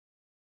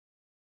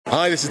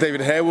Hi, this is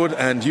David Harewood,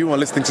 and you are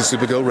listening to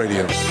Supergirl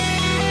Radio.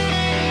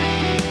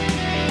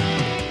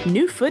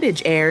 New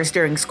footage airs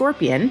during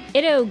Scorpion.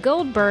 Ido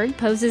Goldberg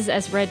poses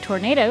as Red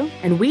Tornado.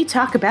 And we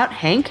talk about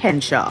Hank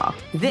Henshaw.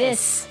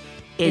 This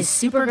is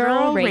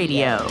Supergirl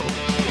Radio.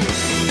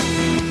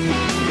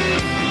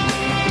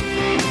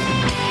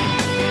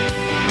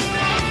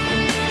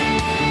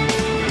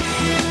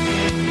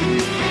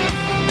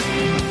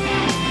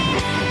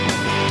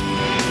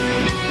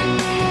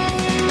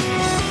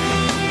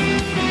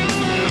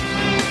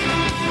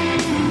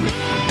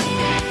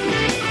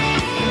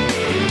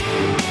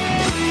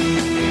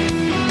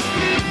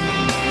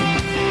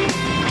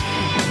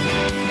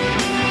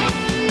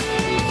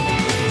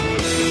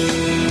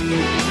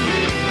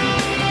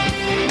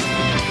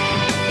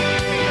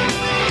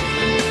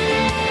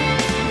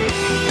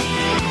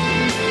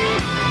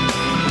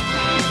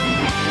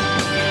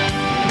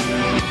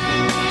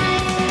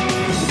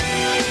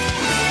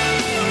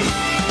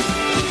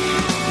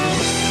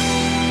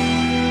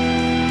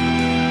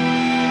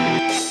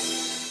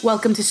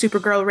 Welcome to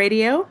Supergirl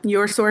Radio,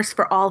 your source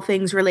for all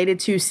things related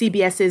to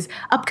CBS's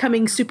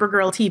upcoming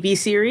Supergirl TV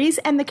series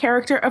and the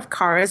character of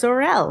Kara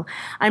Zor-El.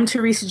 I'm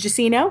Teresa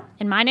Giacino.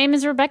 And my name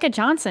is Rebecca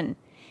Johnson.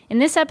 In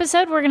this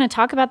episode, we're going to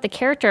talk about the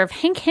character of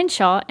Hank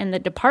Henshaw and the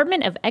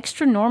Department of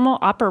Extra Normal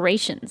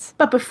Operations.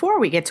 But before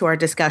we get to our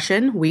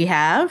discussion, we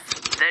have...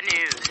 the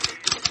news.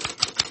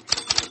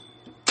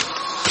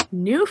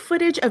 New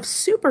footage of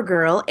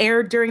Supergirl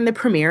aired during the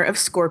premiere of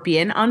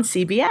Scorpion on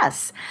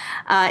CBS.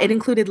 It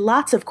included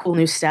lots of cool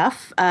new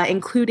stuff,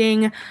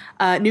 including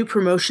a new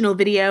promotional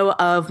video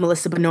of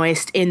Melissa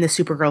Benoist in the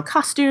Supergirl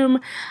costume.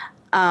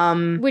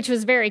 Which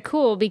was very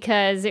cool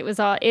because it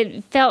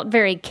felt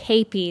very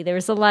capey. There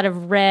was a lot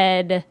of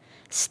red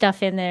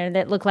stuff in there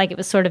that looked like it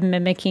was sort of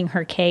mimicking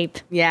her cape.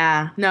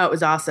 Yeah, no, it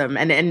was awesome.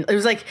 And it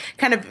was like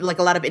kind of like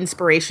a lot of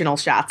inspirational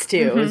shots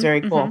too. Mm-hmm, it was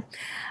very cool.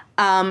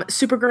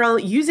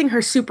 Supergirl using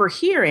her super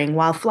hearing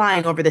while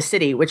flying over the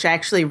city, which I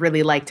actually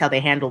really liked how they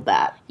handled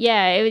that.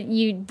 Yeah,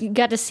 you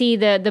got to see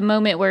the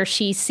moment where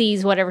she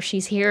sees whatever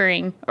she's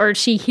hearing, or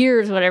she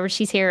hears whatever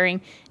she's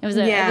hearing. It was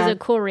a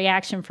cool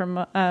reaction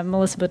from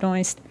Melissa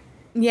Benoist.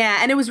 Yeah,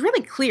 and it was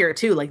really clear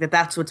too, like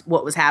that's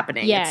what was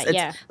happening.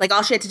 Yeah. Like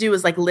all she had to do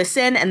was like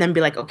listen and then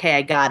be like, okay,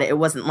 I got it. It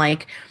wasn't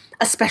like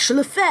a special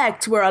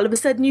effect where all of a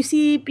sudden you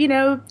see,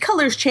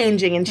 colors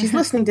changing and she's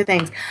listening to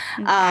things.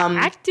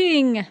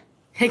 Acting.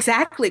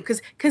 Exactly,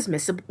 because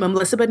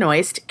Melissa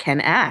Benoist can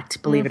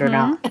act, believe it or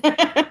not.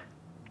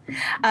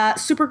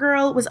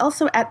 Supergirl was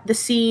also at the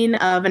scene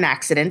of an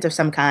accident of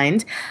some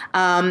kind.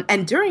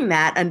 And during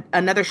that,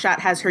 another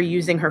shot has her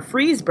using her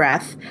freeze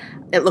breath,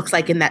 it looks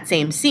like in that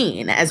same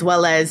scene, as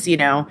well as,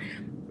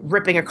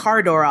 ripping a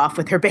car door off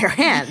with her bare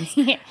hands.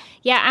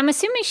 Yeah, I'm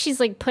assuming she's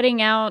like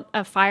putting out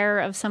a fire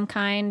of some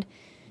kind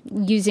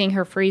using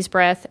her freeze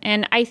breath.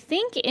 And I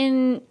think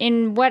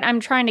in what I'm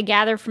trying to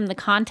gather from the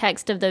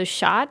context of those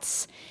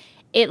shots,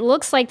 it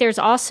looks like there's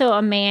also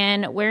a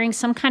man wearing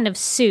some kind of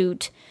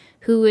suit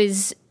who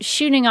is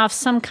shooting off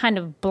some kind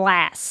of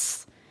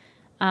blasts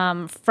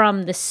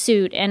from the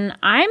suit. And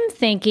I'm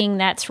thinking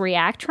that's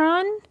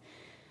Reactron.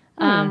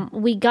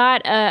 We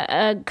got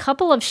a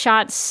couple of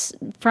shots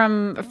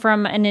from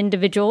an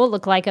individual,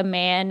 look like a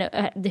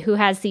man who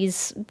has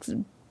these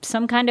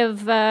some kind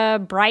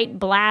of bright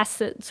blasts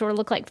that sort of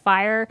look like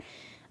fire.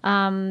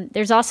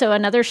 There's also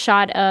another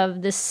shot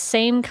of the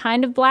same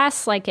kind of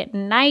blast, like at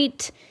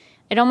night.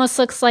 It almost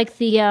looks like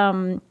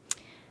the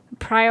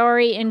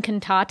Priori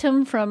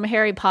Incantatem from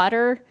Harry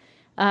Potter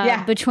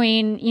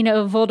between,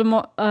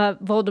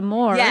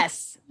 Voldemort.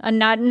 Yes.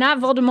 Not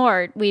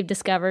Voldemort, we've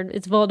discovered.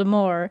 It's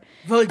Voldemort.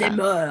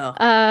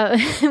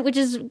 Voldemort. Which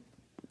is,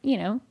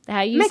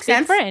 how you Makes speak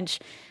sense. French.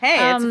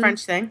 Hey, it's a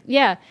French thing.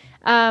 Yeah.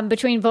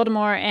 Between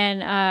Voldemort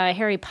and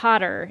Harry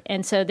Potter.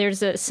 And so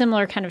there's a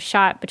similar kind of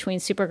shot between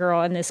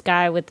Supergirl and this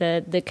guy with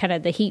the kind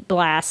of the heat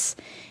blasts.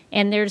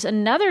 And there's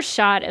another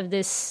shot of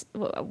this,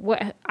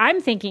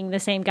 I'm thinking the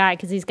same guy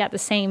because he's got the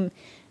same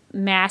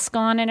mask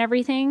on and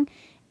everything.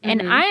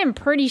 And I am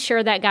pretty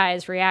sure that guy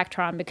is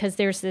Reactron because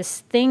there's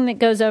this thing that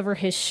goes over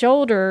his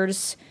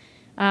shoulders.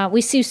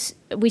 We see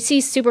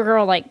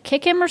Supergirl like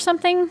kick him or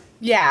something.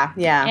 Yeah.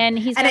 And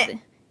he's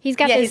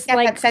got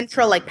that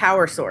central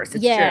power source.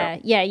 It's true.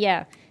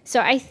 Yeah. So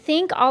I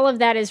think all of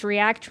that is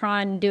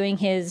Reactron doing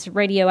his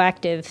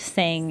radioactive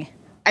thing.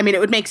 I mean, it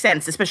would make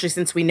sense, especially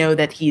since we know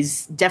that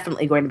he's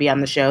definitely going to be on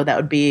the show. That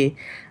would be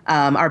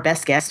our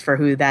best guess for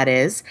who that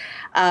is.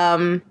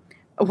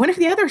 One of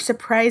the other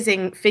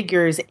surprising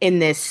figures in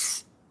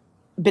this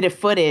bit of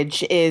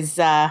footage is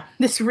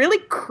this really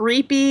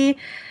creepy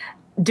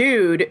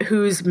dude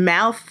whose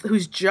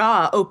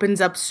jaw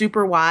opens up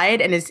super wide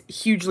and is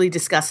hugely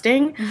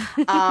disgusting.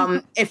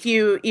 If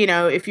you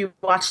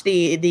watch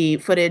the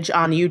footage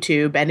on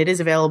YouTube, and it is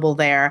available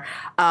there,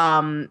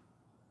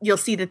 you'll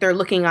see that they're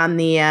looking on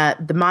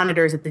the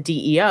monitors at the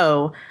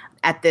DEO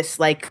at this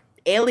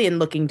alien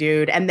looking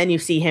dude, and then you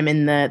see him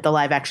in the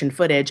live action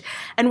footage,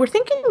 and we're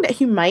thinking that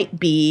he might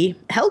be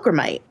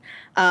Helgramite.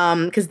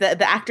 because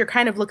the actor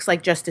kind of looks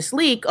like Justice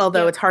League,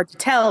 although it's hard to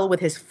tell with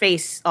his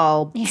face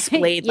all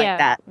splayed like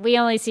that. We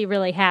only see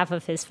really half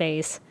of his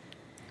face.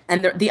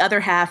 And the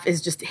other half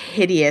is just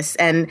hideous.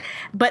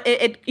 But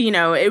it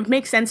it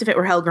makes sense if it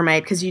were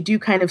Helgramite, because you do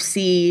kind of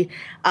see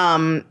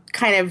kind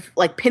of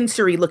like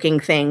pincery looking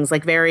things,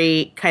 like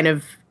very kind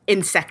of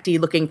insecty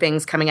looking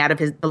things coming out of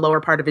the lower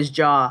part of his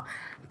jaw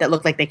that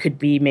look like they could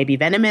be maybe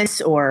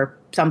venomous or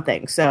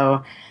something.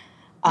 So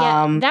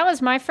that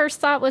was my first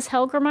thought, was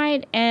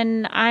Helgramite,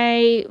 and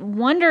I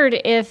wondered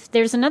if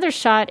there's another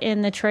shot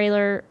in the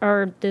trailer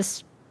or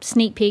this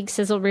sneak peek,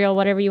 sizzle reel,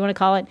 whatever you want to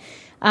call it,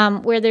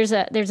 where there's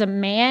a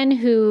man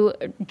who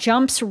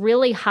jumps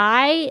really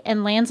high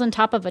and lands on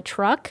top of a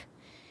truck,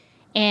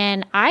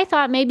 and I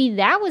thought maybe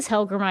that was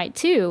Helgramite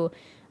too.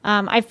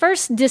 I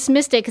first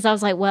dismissed it because I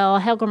was like, well,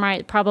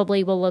 Helgramite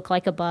probably will look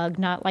like a bug,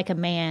 not like a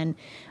man.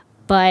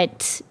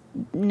 But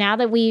now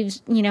that we've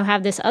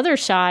have this other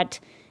shot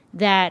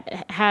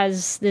that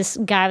has this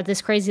guy with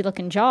this crazy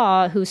looking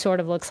jaw who sort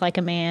of looks like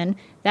a man,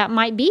 that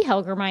might be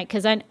Helgramite,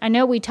 because I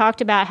know we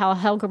talked about how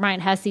Helgramite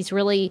has these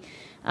really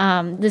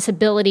this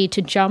ability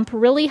to jump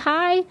really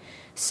high.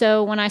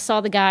 So when I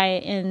saw the guy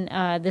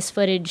in this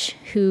footage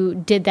who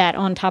did that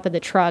on top of the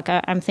truck,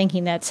 I'm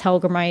thinking that's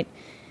Helgramite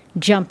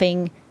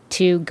jumping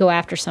to go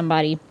after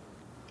somebody.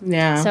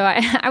 Yeah. So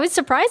I was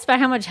surprised by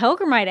how much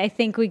Helgramite I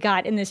think we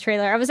got in this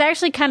trailer. I was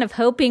actually kind of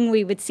hoping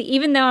we would see,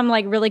 even though I'm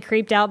like really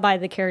creeped out by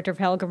the character of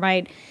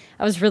Helgramite,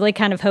 I was really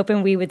kind of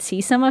hoping we would see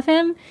some of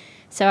him.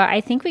 So I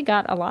think we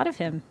got a lot of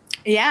him.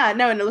 Yeah,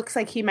 no, and it looks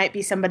like he might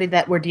be somebody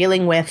that we're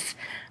dealing with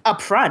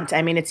up front.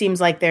 I mean, it seems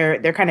like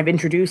they're kind of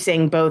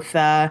introducing both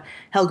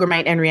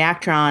Helgramite and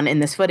Reactron in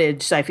this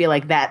footage. So I feel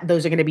like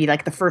those are going to be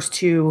like the first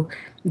two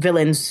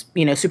villains,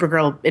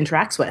 Supergirl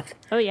interacts with.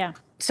 Oh, yeah.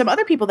 Some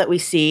other people that we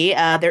see,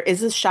 there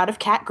is a shot of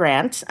Cat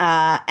Grant,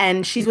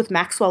 and she's with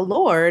Maxwell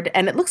Lord,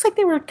 and it looks like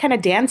they were kind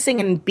of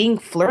dancing and being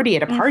flirty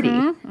at a party,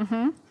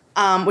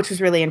 which was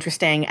really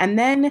interesting. And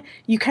then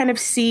you kind of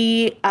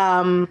see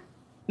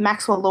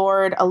Maxwell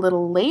Lord a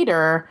little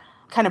later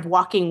kind of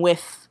walking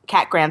with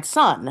Cat Grant's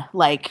son,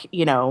 like,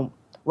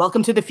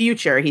 welcome to the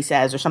future, he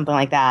says, or something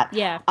like that.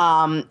 Yeah.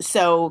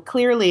 So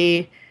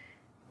clearly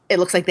it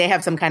looks like they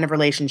have some kind of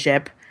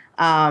relationship.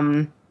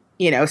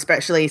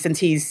 Especially since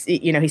he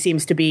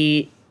seems to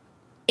be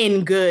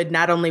in good,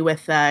 not only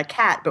with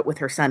Kat, but with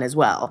her son as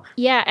well.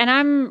 Yeah, and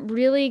I'm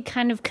really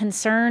kind of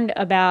concerned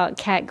about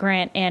Cat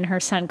Grant and her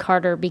son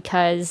Carter,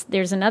 because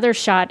there's another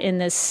shot in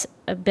this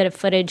bit of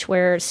footage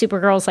where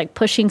Supergirl's like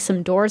pushing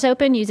some doors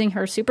open using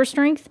her super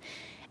strength,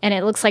 and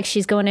it looks like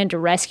she's going in to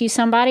rescue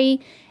somebody,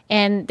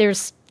 and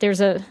there's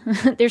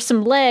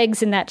some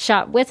legs in that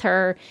shot with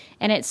her,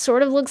 and it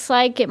sort of looks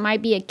like it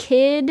might be a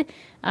kid,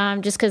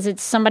 just because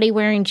it's somebody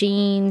wearing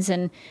jeans,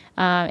 and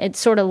it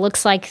sort of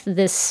looks like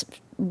this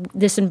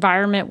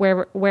environment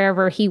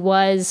wherever he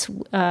was,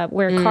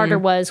 where Carter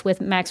was with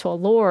Maxwell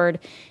Lord.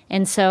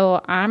 And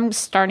so I'm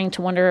starting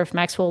to wonder if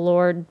Maxwell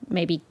Lord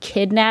maybe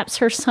kidnaps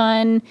her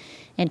son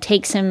and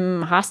takes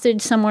him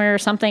hostage somewhere or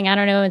something. I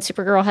don't know. And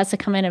Supergirl has to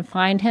come in and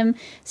find him.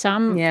 So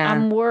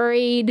I'm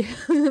worried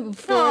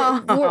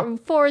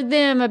for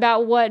them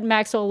about what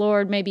Maxwell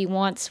Lord maybe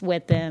wants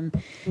with them.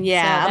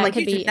 Yeah, so I'm like,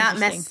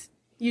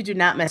 you do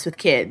not mess with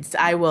kids.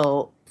 I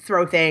will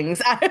throw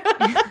things.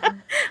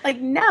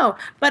 Like, no.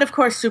 But of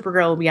course,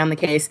 Supergirl will be on the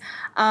case.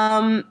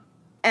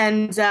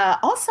 And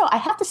also, I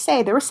have to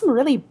say, there was some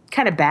really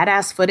kind of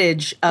badass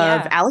footage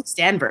of Alex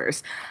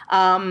Danvers.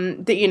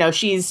 That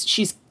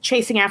she's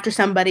chasing after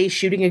somebody,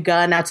 shooting a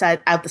gun out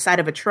the side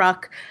of a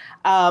truck,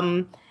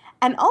 and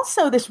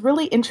also this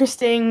really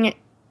interesting,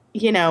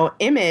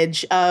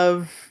 image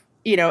of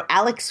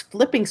Alex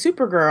flipping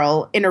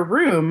Supergirl in a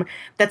room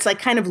that's like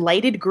kind of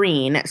lighted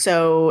green,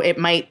 so it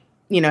might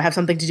have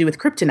something to do with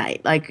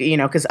kryptonite, like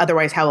because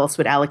otherwise, how else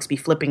would Alex be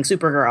flipping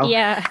Supergirl?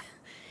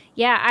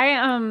 Yeah,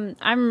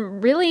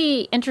 I'm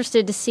really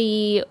interested to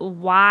see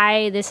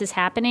why this is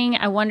happening.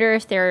 I wonder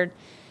if they're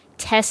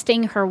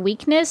testing her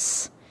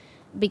weakness,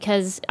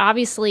 because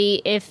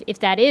obviously if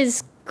that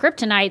is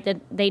kryptonite, that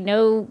they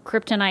know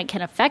kryptonite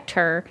can affect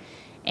her,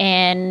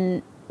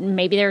 and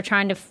maybe they're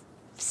trying to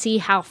see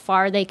how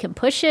far they can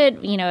push it,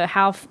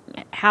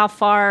 how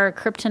far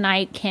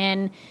kryptonite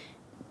can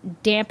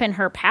dampen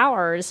her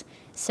powers.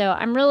 So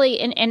I'm really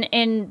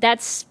and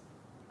that's,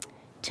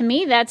 to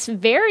me, that's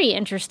very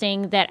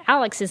interesting that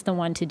Alex is the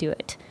one to do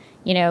it.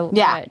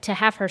 To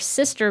have her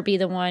sister be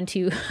the one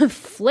to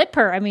flip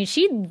her. I mean,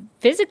 she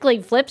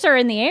physically flips her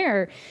in the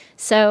air.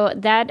 So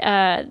that,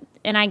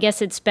 and I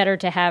guess it's better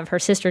to have her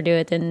sister do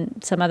it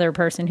than some other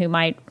person who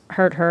might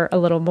hurt her a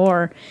little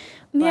more.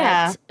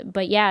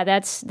 But yeah,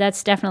 that's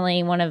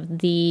definitely one of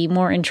the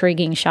more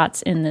intriguing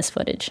shots in this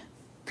footage.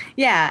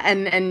 Yeah,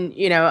 and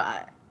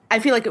I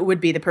feel like it would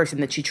be the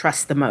person that she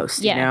trusts the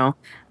most,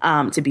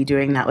 to be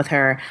doing that with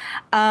her.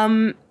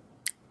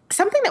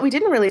 Something that we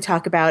didn't really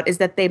talk about is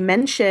that they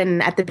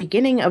mention at the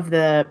beginning of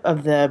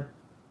the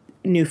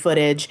new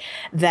footage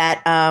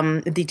that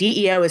the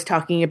DEO is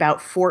talking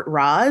about Fort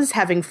Roz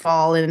having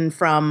fallen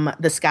from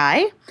the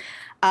sky.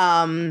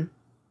 And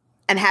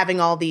and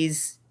having all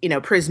these,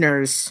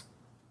 prisoners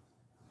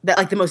that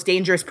like the most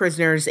dangerous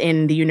prisoners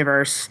in the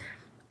universe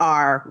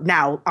are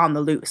now on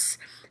the loose.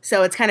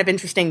 So it's kind of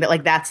interesting that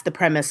like that's the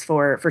premise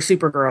for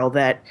Supergirl,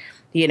 that,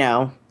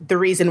 the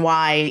reason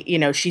why,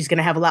 she's going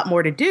to have a lot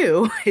more to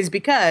do is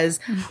because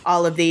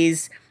all of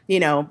these,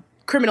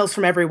 criminals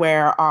from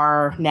everywhere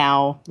are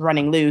now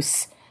running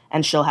loose,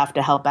 and she'll have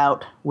to help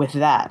out with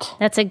that.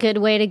 That's a good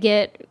way to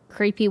get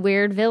creepy,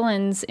 weird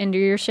villains into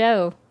your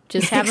show.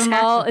 Just have them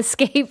all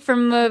escape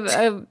from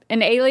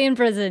an alien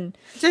prison.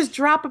 Just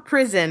drop a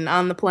prison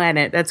on the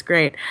planet. That's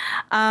great.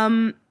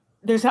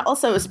 There's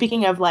also,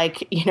 speaking of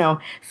like,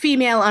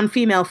 female on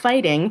female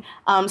fighting,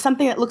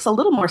 something that looks a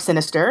little more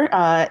sinister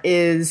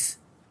is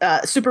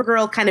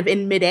Supergirl kind of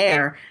in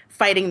midair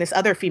fighting this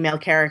other female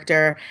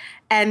character.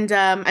 And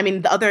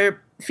the other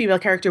female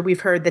character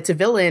we've heard that's a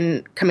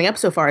villain coming up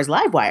so far is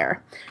Livewire.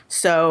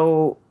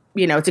 So,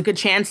 it's a good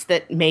chance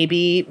that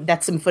maybe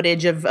that's some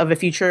footage of a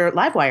future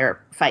Livewire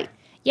fight.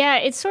 Yeah,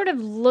 it sort of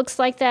looks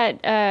like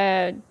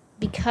that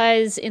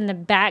because in the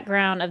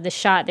background of the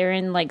shot, they're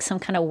in like some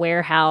kind of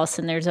warehouse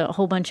and there's a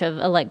whole bunch of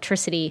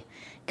electricity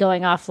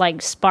going off,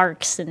 like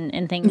sparks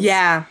and things.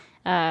 Yeah.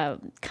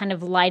 Kind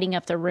of lighting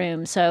up the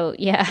room. So,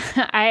 yeah,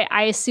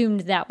 I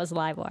assumed that was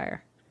Livewire.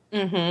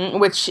 Mm-hmm,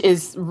 which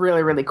is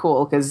really, really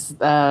cool because,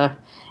 that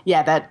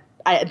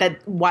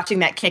watching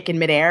that kick in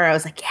midair, I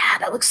was like, yeah,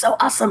 that looks so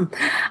awesome.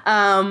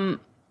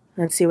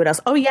 Let's see what else.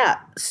 Oh, yeah.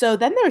 So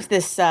then there's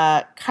this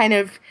kind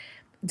of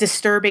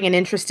disturbing and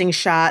interesting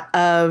shot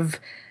of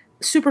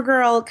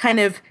Supergirl kind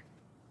of,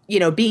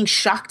 being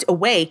shocked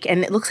awake,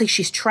 and it looks like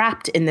she's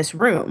trapped in this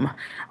room.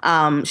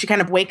 She kind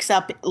of wakes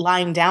up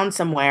lying down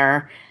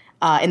somewhere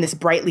in this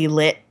brightly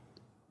lit,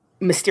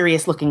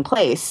 mysterious-looking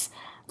place.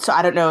 So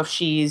I don't know if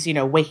she's,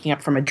 waking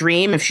up from a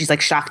dream, if she's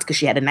like shocked because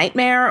she had a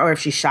nightmare, or if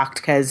she's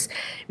shocked because,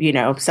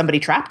 somebody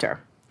trapped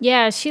her.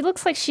 Yeah, she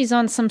looks like she's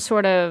on some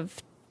sort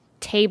of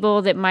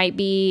table that might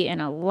be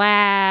in a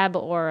lab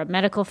or a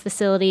medical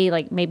facility.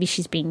 Like maybe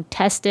she's being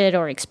tested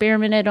or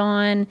experimented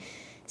on.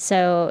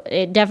 So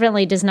it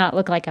definitely does not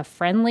look like a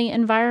friendly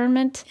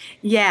environment.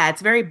 Yeah,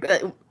 it's very,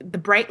 the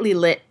brightly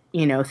lit,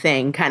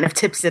 thing kind of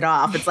tips it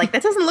off. It's like,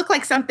 that doesn't look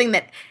like something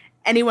that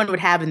anyone would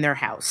have in their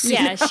house.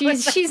 Yeah,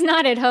 she's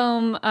not at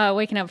home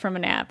waking up from a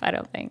nap, I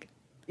don't think.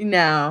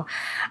 No.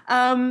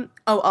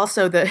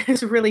 Also,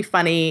 there's a really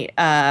funny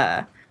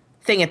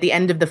thing at the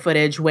end of the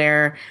footage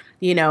where,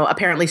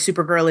 apparently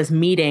Supergirl is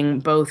meeting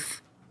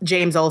both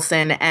James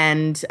Olsen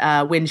and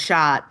Win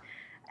Schott.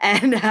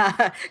 And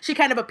she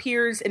kind of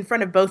appears in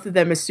front of both of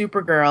them as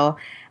Supergirl,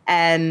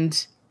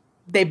 and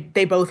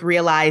they both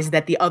realize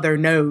that the other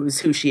knows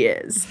who she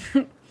is.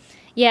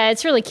 Yeah,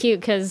 it's really cute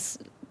because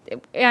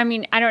I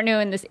don't know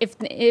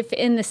if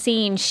in the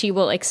scene she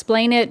will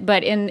explain it,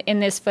 but in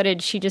this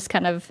footage she just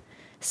kind of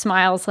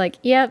smiles like,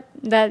 "Yep,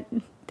 that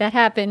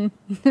happened."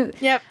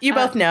 Yep, you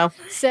both know.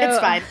 So it's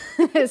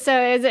fine.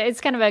 So it's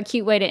kind of a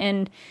cute way to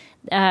end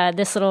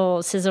this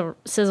little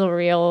sizzle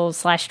reel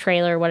 /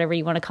 trailer, whatever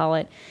you want to call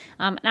it.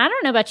 And I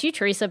don't know about you,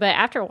 Teresa, but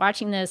after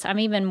watching this, I'm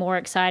even more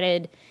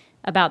excited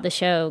about the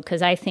show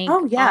because I think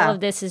all of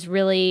this is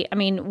really,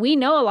 we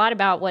know a lot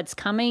about what's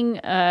coming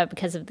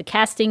because of the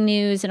casting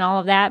news and all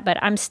of that, but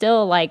I'm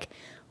still like,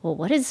 well,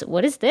 what is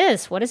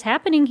this? What is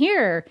happening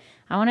here?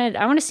 I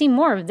want to see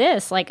more of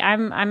this. Like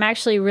I'm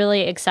actually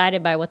really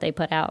excited by what they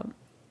put out.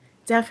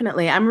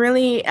 Definitely. I'm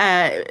really,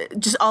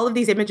 just all of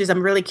these images,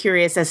 I'm really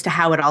curious as to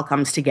how it all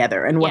comes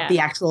together and what the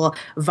actual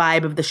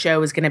vibe of the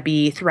show is going to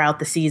be throughout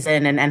the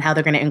season and how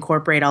they're going to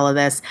incorporate all of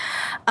this.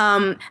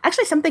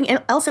 Actually, something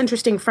else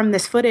interesting from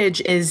this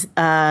footage is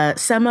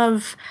some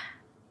of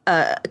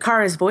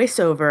Kara's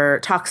voiceover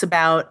talks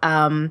about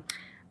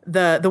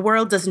the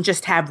world doesn't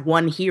just have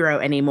one hero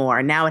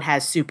anymore. Now it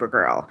has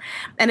Supergirl.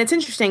 And it's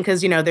interesting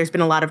because, there's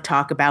been a lot of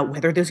talk about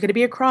whether there's going to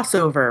be a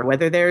crossover,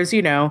 whether there's,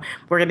 we're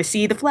going to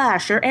see the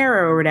Flash or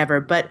Arrow or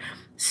whatever. But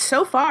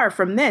so far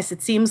from this,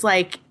 it seems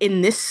like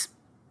in this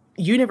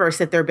universe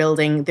that they're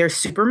building, there's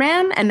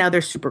Superman and now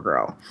there's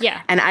Supergirl.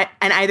 Yeah. And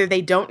either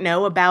they don't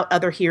know about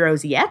other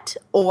heroes yet,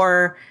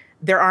 or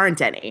there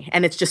aren't any,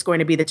 and it's just going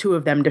to be the two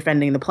of them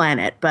defending the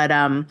planet. But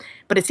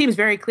it seems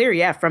very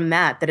clear, from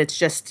that it's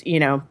just,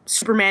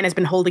 Superman has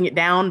been holding it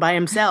down by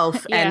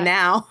himself, and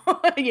now,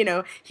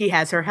 he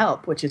has her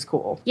help, which is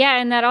cool. Yeah,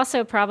 and that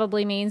also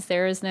probably means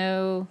there is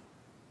no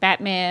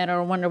Batman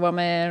or Wonder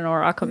Woman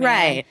or Aquaman.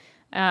 Right.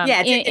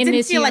 It didn't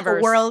this feel universe.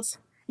 like a world.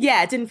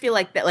 Yeah, it didn't feel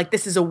like that. Like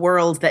this is a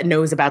world that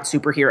knows about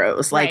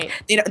superheroes. Like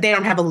they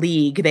don't have a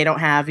league. They don't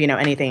have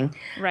anything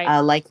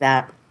like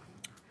that.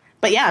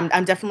 But yeah,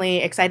 I'm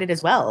definitely excited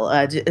as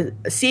well.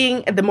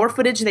 Seeing the more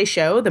footage they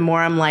show, the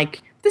more I'm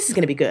like, this is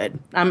going to be good.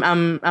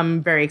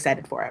 I'm very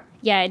excited for it.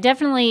 Yeah, it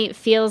definitely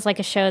feels like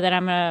a show that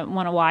I'm going to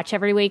want to watch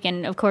every week.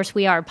 And of course,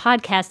 we are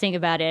podcasting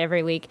about it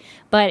every week.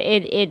 But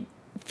it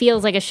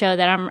feels like a show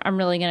that I'm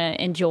really going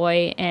to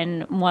enjoy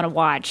and want to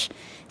watch.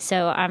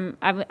 So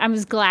I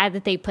was glad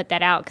that they put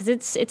that out because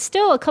it's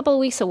still a couple of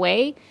weeks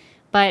away.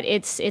 but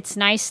it's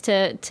nice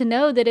to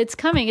know that it's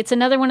coming. It's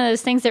another one of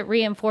those things that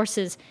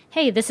reinforces,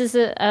 hey, this is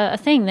a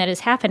thing that is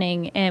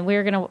happening, and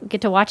we're going to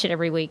get to watch it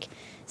every week.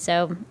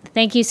 So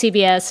thank you,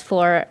 CBS,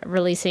 for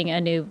releasing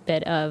a new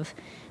bit of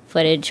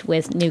footage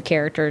with new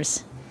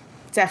characters.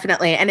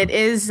 Definitely. And it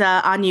is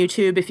on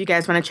YouTube if you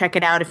guys want to check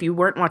it out. If you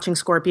weren't watching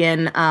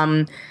Scorpion, it's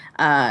on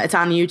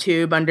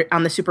YouTube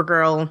on the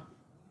Supergirl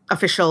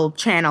official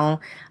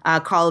channel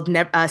called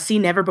See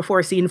Never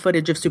Before Seen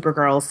Footage of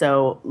Supergirl.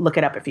 So look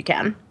it up if you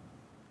can.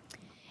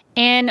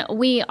 And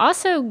we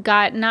also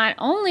got, not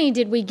only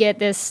did we get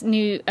this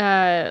new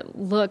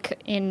look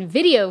in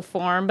video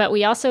form, but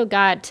we also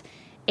got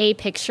a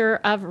picture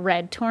of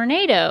Red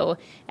Tornado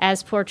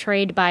as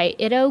portrayed by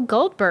Ido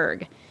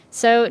Goldberg.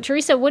 So,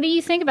 Teresa, what do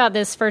you think about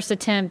this first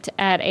attempt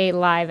at a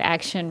live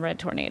action Red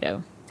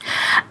Tornado?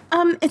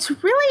 It's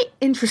really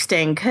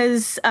interesting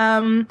because,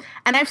 and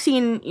I've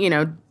seen,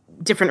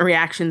 different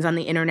reactions on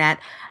the internet.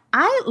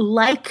 I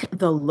like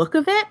the look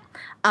of it.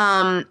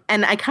 And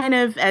I kind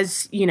of,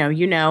 as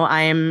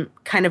I am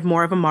kind of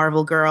more of a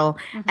Marvel girl,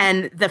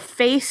 and the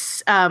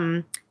face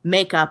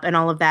makeup and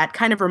all of that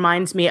kind of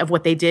reminds me of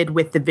what they did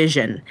with the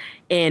Vision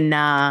in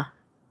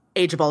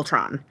Age of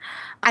Ultron.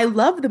 I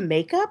love the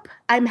makeup.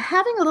 I'm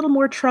having a little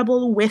more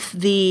trouble with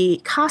the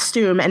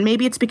costume, and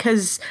maybe it's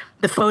because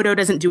the photo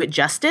doesn't do it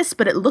justice,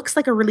 but it looks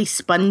like a really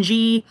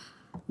spongy,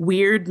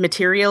 weird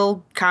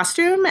material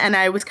costume, and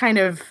I was kind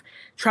of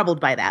troubled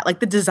by that. Like,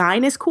 the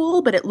design is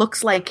cool, but it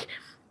looks like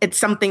it's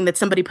something that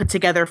somebody put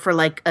together for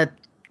like a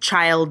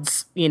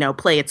child's,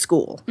 play at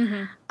school.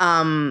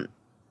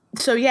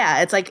 So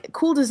yeah, it's like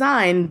cool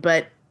design,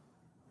 but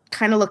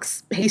kind of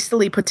looks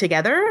hastily put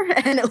together,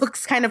 and it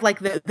looks kind of like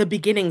the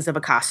beginnings of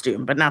a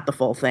costume, but not the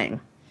full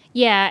thing.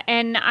 Yeah,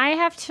 and I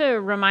have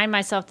to remind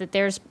myself that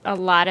there's a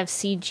lot of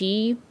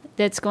CG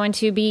that's going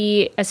to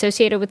be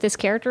associated with this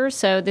character,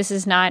 so this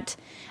is not...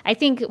 I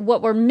think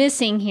what we're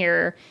missing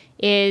here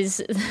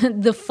is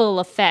the full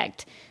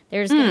effect.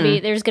 There's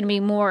going to be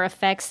more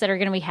effects that are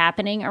going to be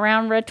happening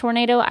around Red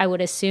Tornado, I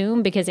would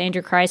assume, because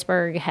Andrew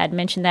Kreisberg had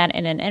mentioned that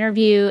in an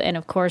interview, and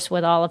of course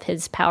with all of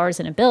his powers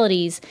and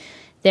abilities,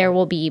 there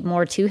will be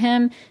more to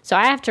him. So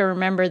I have to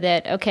remember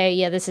that, okay,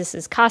 yeah, this is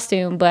his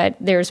costume, but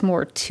there's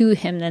more to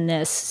him than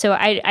this. So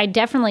I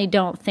definitely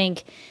don't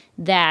think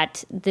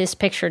that this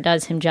picture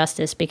does him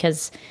justice,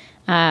 because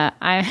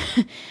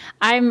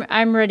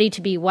I'm ready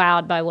to be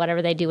wowed by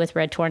whatever they do with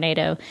Red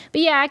Tornado.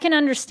 But yeah, I can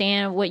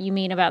understand what you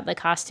mean about the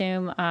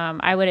costume.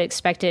 I would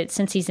expect it,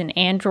 since he's an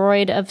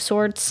android of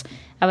sorts,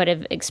 I would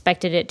have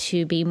expected it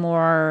to be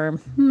more,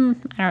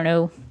 I don't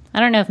know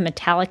if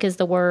metallic is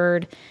the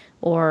word,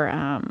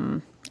 or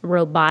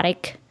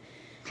robotic.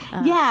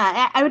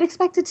 Yeah, I would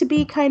expect it to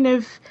be kind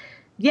of,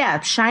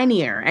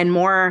 shinier and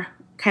more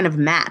kind of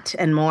matte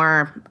and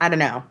more, I don't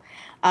know.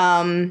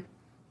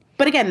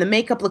 But again, the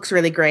makeup looks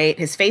really great.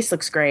 His face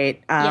looks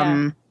great.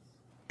 And,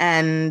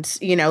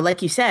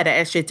 like you said,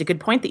 actually, it's a good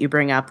point that you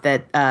bring up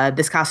that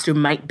this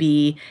costume might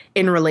be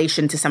in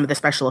relation to some of the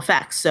special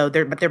effects. So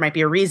there might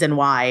be a reason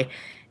why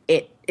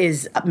it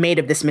is made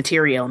of this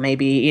material.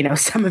 Maybe,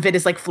 some of it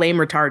is like flame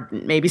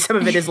retardant. Maybe some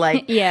of it is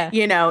like,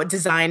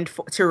 designed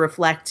to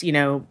reflect,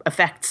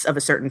 effects of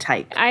a certain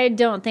type. I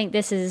don't think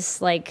this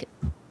is like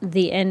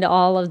the end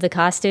all of the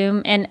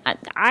costume, and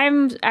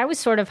I was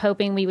sort of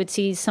hoping we would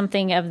see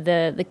something of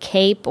the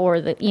cape or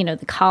the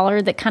the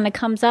collar that kind of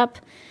comes up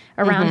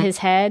around his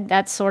head.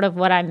 That's sort of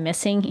what I'm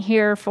missing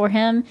here for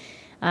him,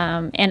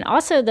 and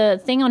also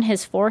the thing on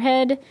his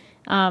forehead.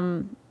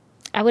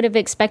 I would have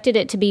expected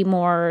it to be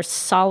more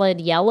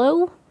solid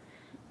yellow,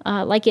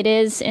 like it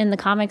is in the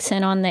comics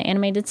and on the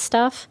animated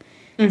stuff.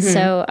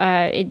 So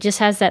it just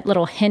has that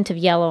little hint of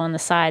yellow on the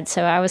side.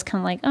 So I was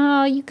kind of like,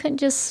 oh, you couldn't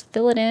just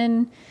fill it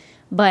in.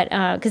 But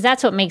because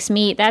that's what makes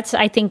me, that's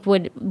I think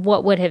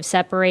what would have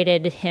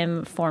separated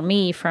him for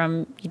me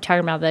from, you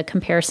talking about the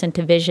comparison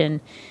to Vision,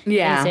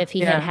 is if he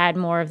had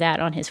more of that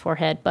on his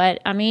forehead.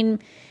 But I mean,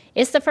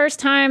 it's the first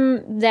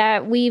time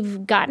that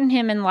we've gotten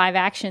him in live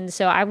action,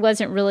 so I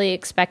wasn't really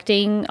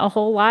expecting a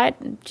whole lot,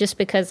 just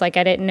because I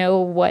didn't know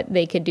what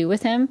they could do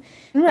with him.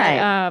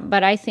 Right.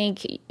 But I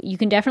think you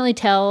can definitely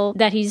tell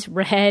that he's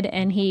red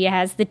and he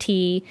has the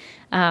T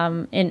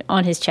on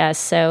his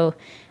chest. So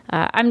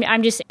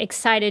I'm just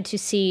excited to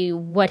see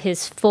what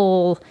his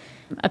full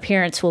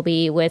appearance will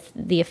be with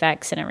the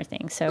effects and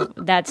everything. So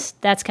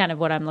that's kind of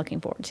what I'm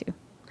looking forward to.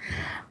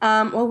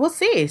 Well, we'll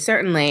see,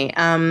 certainly.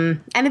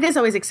 And it is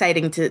always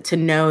exciting to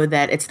know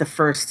that it's the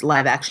first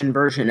live action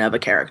version of a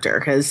character,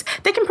 because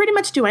they can pretty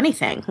much do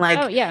anything.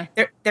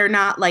 They're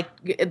not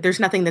like, there's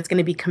nothing that's going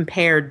to be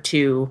compared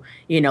to,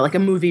 like a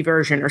movie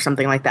version or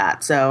something like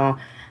that. So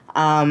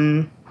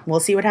we'll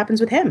see what happens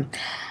with him.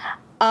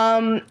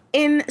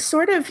 In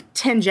sort of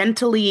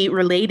tangentially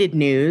related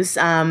news,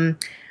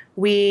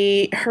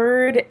 We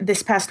heard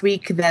this past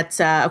week that,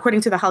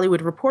 according to The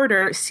Hollywood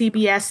Reporter,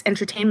 CBS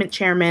Entertainment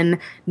Chairman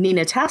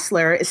Nina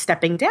Tassler is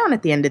stepping down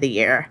at the end of the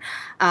year.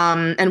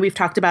 And we've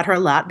talked about her a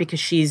lot because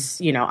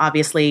she's,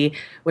 obviously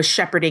was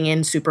shepherding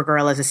in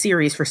Supergirl as a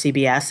series for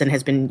CBS and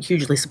has been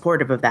hugely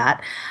supportive of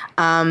that.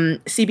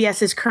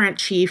 CBS's current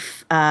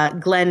chief,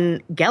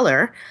 Glenn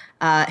Geller,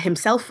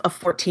 himself a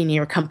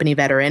 14-year company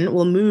veteran,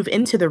 will move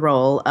into the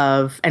role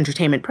of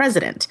entertainment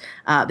president.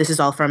 This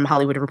is all from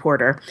Hollywood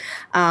Reporter.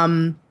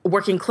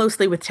 Working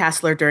closely with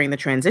Tassler during the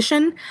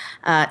transition,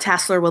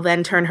 Tassler will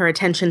then turn her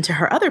attention to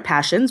her other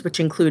passions, which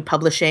include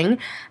publishing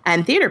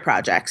and theater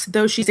projects,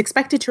 though she's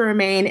expected to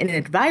remain in an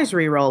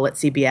advisory role at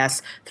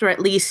CBS through at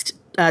least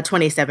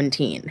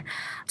 2017.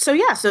 So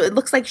it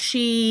looks like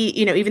she,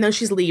 even though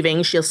she's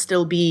leaving, she'll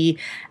still be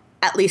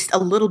at least a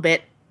little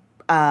bit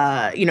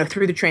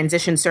through the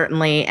transition,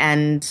 certainly,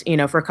 and,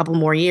 for a couple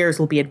more years,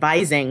 will be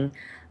advising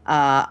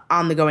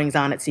on the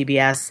goings-on at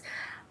CBS.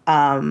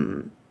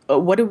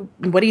 What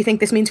do you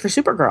think this means for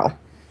Supergirl?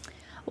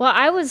 Well,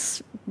 I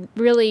was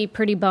really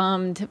pretty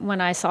bummed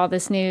when I saw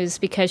this news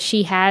because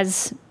she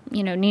has,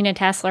 Nina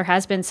Tassler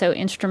has been so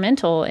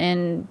instrumental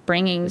in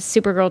bringing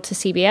Supergirl to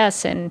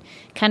CBS and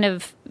kind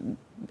of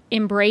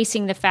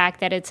embracing the fact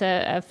that it's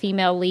a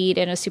female lead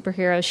in a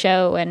superhero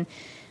show. And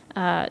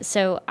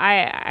so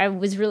I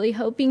was really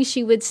hoping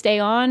she would stay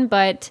on,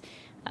 but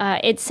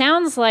it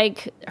sounds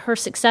like her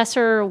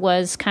successor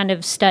was kind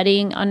of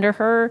studying under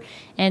her,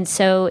 and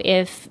so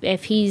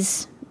if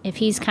he's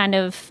kind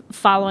of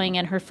following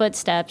in her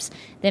footsteps,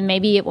 then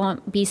maybe it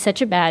won't be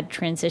such a bad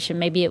transition.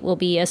 Maybe it will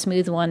be a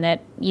smooth one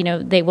that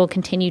they will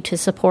continue to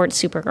support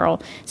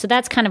Supergirl. So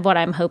that's kind of what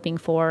I'm hoping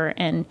for,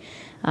 and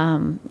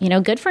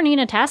good for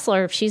Nina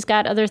Tassler if she's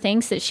got other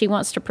things that she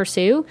wants to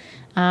pursue.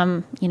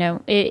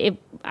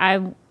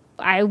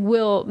 I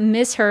will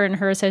miss her and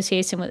her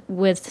association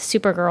with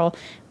Supergirl,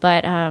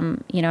 but,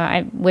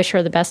 I wish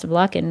her the best of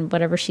luck in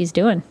whatever she's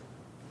doing.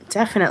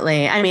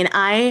 Definitely. I mean,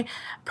 I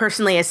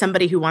personally, as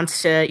somebody who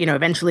wants to,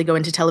 eventually go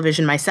into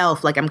television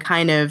myself, like I'm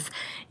kind of,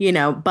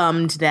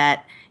 bummed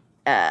that,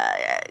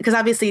 because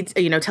obviously,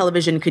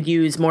 television could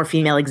use more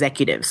female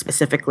executives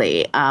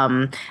specifically.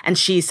 And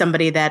she's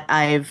somebody that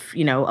I've,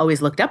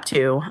 always looked up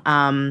to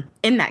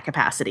in that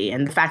capacity.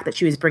 And the fact that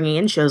she was bringing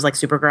in shows like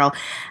Supergirl,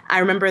 I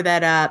remember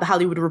that The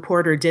Hollywood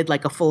Reporter did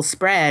like a full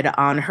spread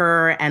on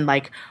her and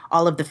like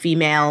all of the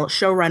female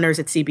showrunners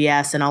at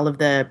CBS and all of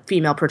the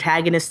female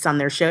protagonists on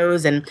their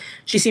shows. And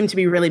she seemed to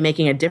be really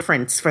making a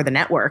difference for the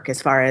network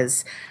as far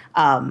as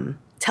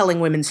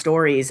telling women's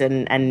stories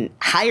and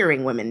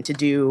hiring women to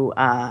do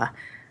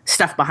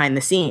stuff behind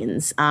the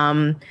scenes.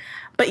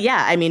 But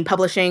yeah, I mean,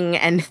 publishing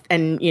and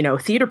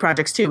theater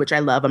projects too, which I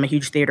love. I'm a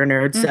huge theater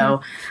nerd. Mm-hmm.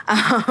 So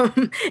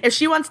if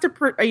she wants to,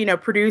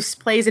 produce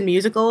plays and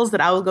musicals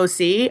that I will go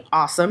see,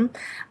 awesome.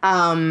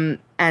 We're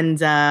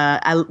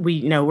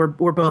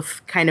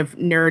both kind of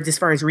nerds as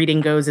far as reading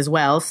goes as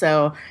well.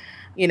 So,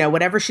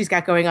 whatever she's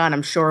got going on,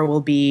 I'm sure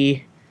will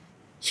be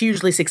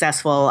hugely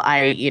successful.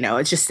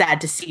 It's just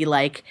sad to see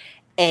like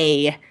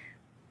a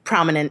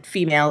prominent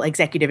female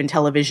executive in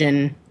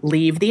television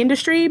leave the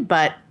industry,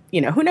 but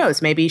who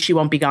knows? Maybe she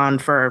won't be gone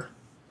for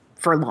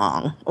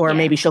long, or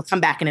maybe she'll come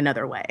back in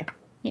another way.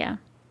 Yeah.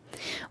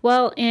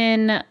 Well,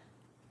 in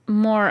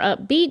more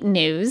upbeat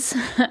news,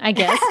 I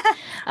guess.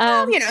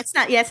 It's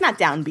not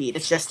downbeat.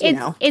 It's just,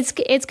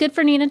 It's good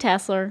for Nina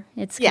Tassler.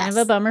 It's kind of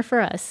a bummer for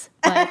us.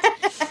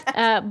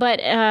 But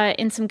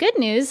in some good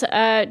news,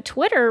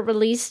 Twitter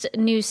released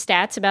new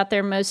stats about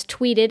their most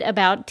tweeted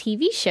about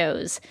TV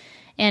shows.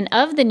 And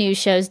of the new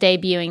shows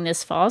debuting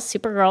this fall,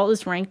 Supergirl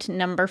is ranked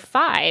number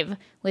 5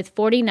 with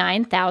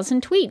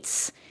 49,000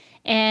 tweets.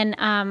 And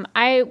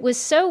I was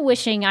so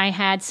wishing I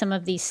had some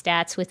of these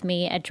stats with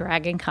me at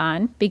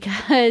DragonCon,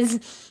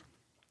 because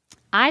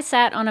I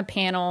sat on a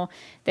panel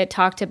that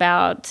talked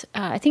about,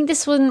 I think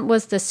this one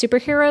was the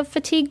superhero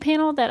fatigue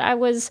panel that I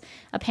was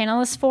a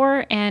panelist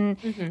for. And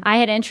I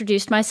had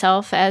introduced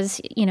myself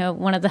as,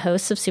 one of the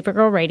hosts of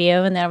Supergirl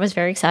Radio, and that I was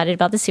very excited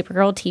about the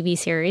Supergirl TV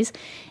series.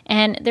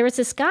 And there was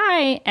this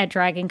guy at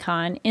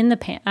DragonCon in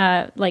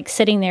the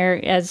sitting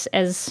there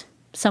as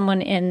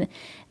someone in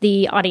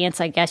the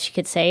audience, I guess you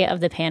could say, of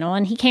the panel.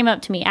 And he came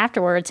up to me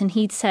afterwards and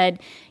he said,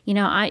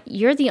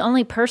 you're the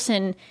only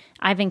person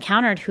I've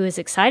encountered who is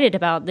excited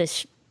about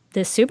this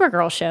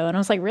Supergirl show. And I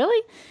was like,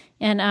 really?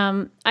 And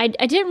I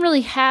didn't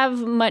really have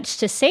much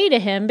to say to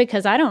him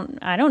because I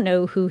don't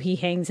know who he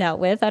hangs out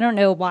with. I don't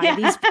know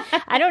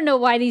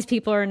why these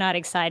people are not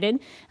excited.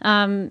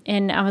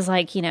 And I was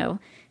like,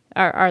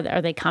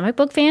 are they comic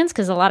book fans?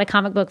 Because a lot of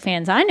comic book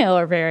fans I know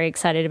are very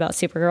excited about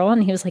Supergirl.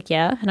 And he was like,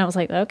 yeah. And I was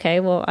like, okay,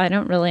 well, I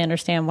don't really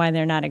understand why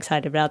they're not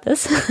excited about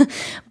this.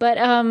 But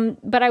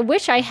I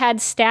wish I had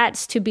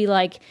stats to be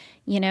like,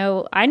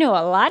 I know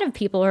a lot of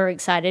people are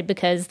excited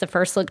because the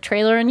first look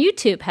trailer on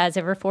YouTube has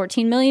over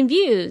 14 million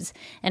views.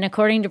 And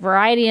according to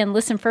Variety and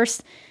Listen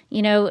First,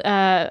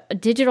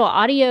 digital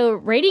audio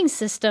rating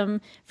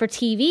system for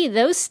TV,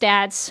 those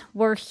stats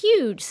were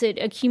huge. So it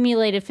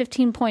accumulated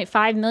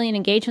 15.5 million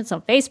engagements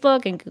on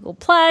Facebook and Google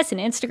Plus and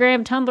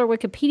Instagram, Tumblr,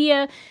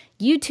 Wikipedia,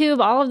 YouTube,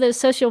 all of those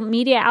social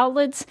media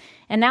outlets.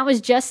 And that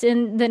was just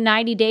in the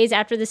 90 days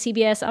after the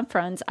CBS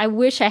upfronts. I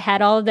wish I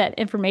had all of that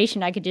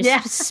information. I could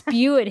just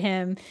spew at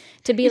him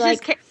to be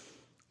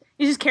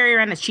you just carry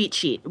around a cheat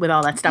sheet with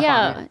all that stuff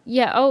on it.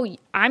 Yeah. Oh,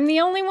 I'm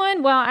the only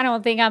one? Well, I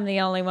don't think I'm the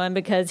only one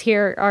because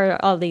here are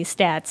all these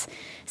stats.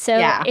 So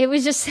it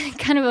was just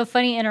kind of a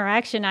funny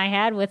interaction I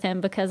had with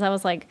him because I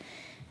was like,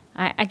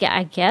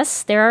 I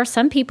guess there are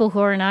some people who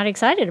are not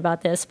excited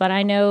about this, but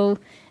I know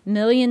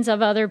millions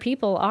of other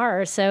people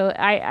are. So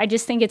I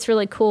just think it's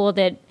really cool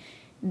that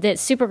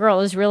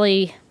Supergirl is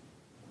really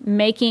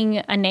making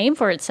a name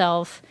for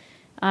itself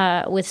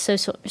with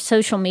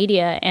social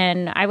media.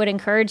 And I would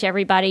encourage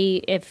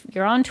everybody, if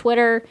you're on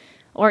Twitter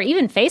or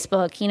even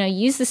Facebook,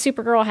 use the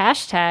Supergirl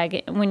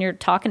hashtag when you're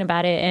talking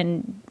about it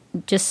and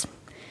just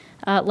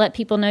let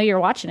people know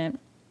you're watching it.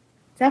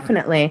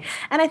 Definitely.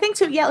 And I think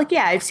too,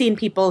 I've seen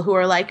people who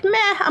are like,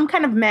 meh, I'm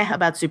kind of meh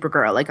about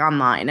Supergirl, like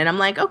online. And I'm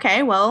like,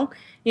 okay, well,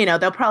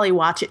 they'll probably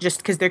watch it just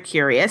because they're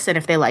curious. And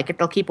if they like it,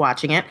 they'll keep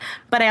watching it.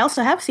 But I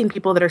also have seen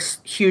people that are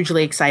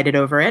hugely excited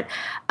over it.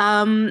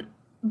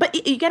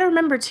 But you got to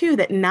remember, too,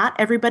 that not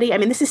everybody,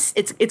 it's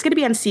going to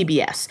be on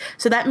CBS.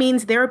 So that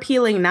means they're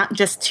appealing not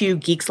just to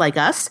geeks like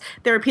us,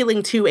 they're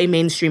appealing to a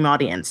mainstream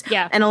audience.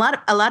 Yeah. And a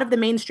lot of the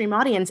mainstream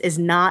audience is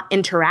not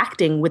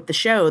interacting with the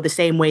show the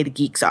same way the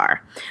geeks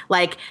are.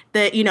 Like,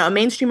 a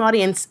mainstream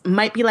audience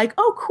might be like,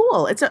 oh,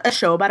 cool, it's a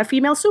show about a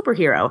female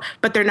superhero.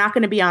 But they're not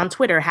going to be on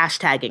Twitter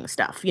hashtagging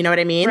stuff. You know what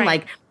I mean? Right.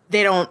 Like,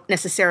 they don't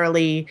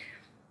necessarily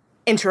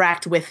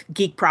interact with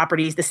geek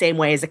properties the same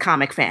way as a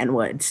comic fan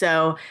would.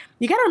 So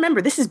you got to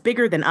remember, this is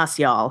bigger than us,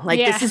 y'all. Like,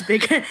 this is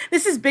bigger.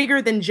 This is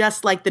bigger than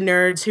just like the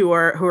nerds who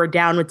are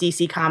down with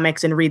DC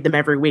Comics and read them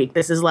every week.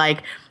 This is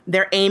like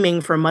they're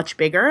aiming for much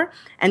bigger.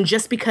 And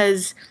just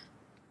because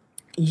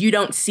you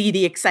don't see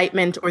the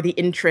excitement or the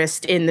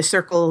interest in the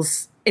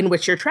circles in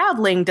which you're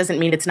traveling doesn't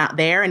mean it's not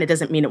there, and it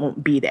doesn't mean it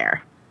won't be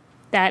there.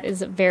 That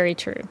is very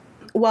true.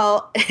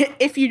 Well,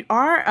 if you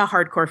are a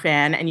hardcore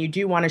fan and you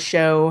do want to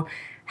show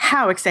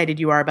how excited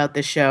you are about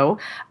this show,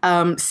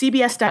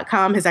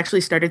 CBS.com has actually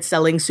started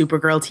selling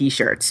Supergirl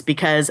t-shirts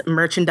because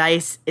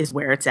merchandise is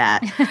where it's at.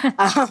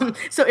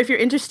 So if you're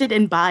interested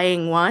in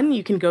buying one,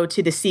 you can go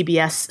to the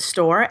CBS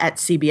store at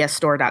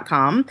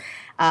cbsstore.com.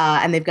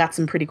 And they've got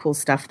some pretty cool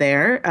stuff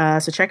there.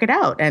 So check it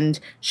out and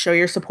show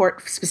your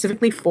support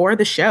specifically for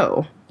the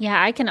show.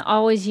 Yeah, I can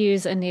always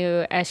use a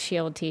new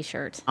S-Shield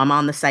t-shirt. I'm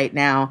on the site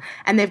now.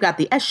 And they've got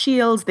the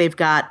S-Shields. They've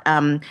got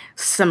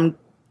some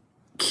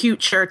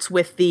cute shirts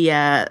with the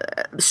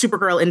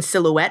Supergirl in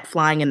silhouette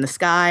flying in the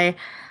sky.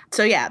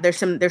 So yeah, there's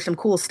some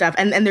cool stuff.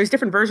 And there's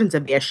different versions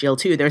of the S-Shield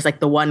too. There's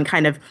like the one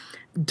kind of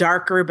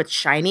darker but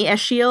shiny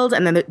S-Shield.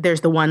 And then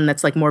there's the one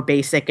that's like more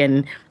basic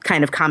and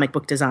kind of comic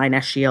book design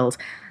S-Shield.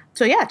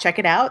 So yeah, check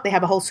it out. They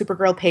have a whole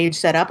Supergirl page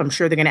set up. I'm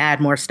sure they're going to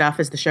add more stuff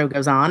as the show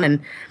goes on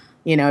and,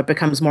 it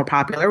becomes more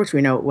popular, which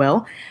we know it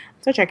will.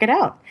 So check it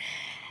out.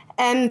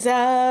 And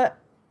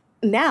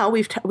now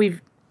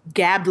we've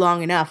gabbed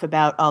long enough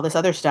about all this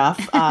other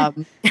stuff.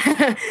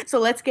 So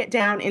let's get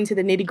down into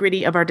the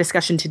nitty-gritty of our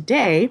discussion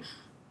today,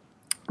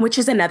 which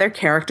is another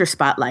character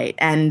spotlight.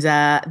 And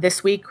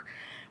this week,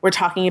 we're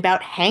talking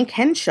about Hank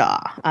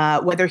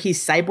Henshaw. Whether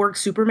he's Cyborg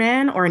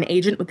Superman or an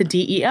agent with the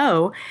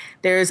DEO,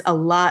 there's a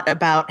lot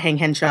about Hank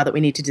Henshaw that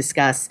we need to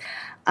discuss.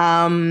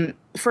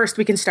 First,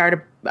 we can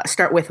start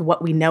with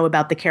what we know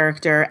about the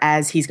character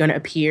as he's going to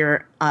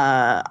appear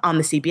on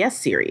the CBS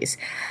series.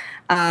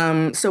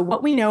 So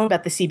what we know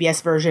about the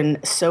CBS version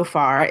so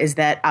far is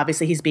that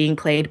obviously he's being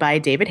played by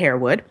David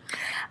Harewood.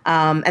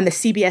 And the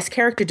CBS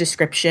character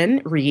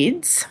description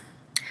reads,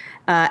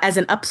 as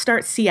an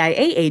upstart CIA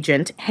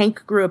agent,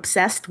 Hank grew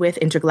obsessed with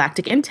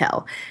intergalactic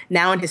intel.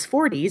 Now in his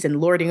 40s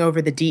and lording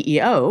over the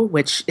DEO,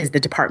 which is the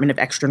Department of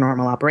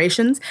Extranormal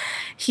Operations,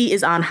 he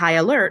is on high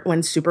alert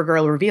when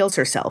Supergirl reveals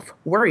herself,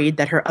 worried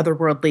that her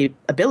otherworldly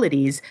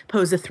abilities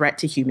pose a threat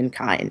to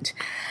humankind.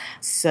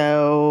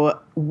 So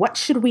what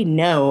should we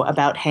know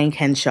about Hank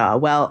Henshaw?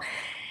 Well,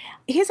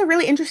 he has a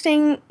really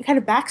interesting kind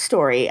of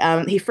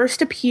backstory. He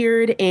first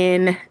appeared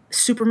in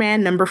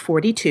Superman number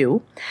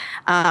 42,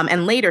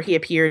 and later he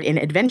appeared in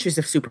Adventures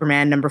of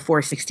Superman number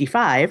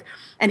 465,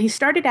 and he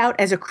started out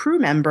as a crew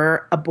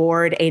member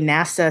aboard a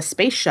NASA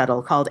space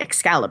shuttle called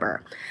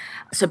Excalibur.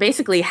 So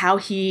basically how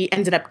he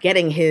ended up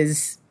getting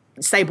his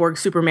Cyborg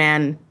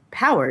Superman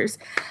powers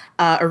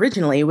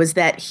originally was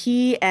that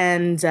he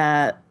and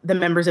the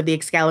members of the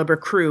Excalibur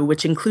crew,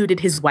 which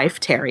included his wife,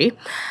 Terry.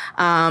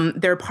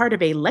 They're part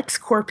of a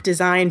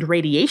LexCorp-designed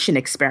radiation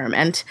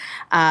experiment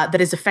that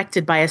is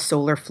affected by a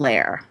solar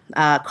flare,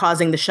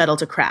 causing the shuttle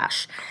to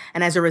crash.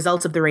 And as a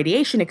result of the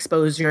radiation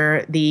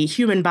exposure, the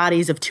human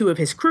bodies of 2 of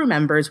his crew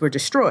members were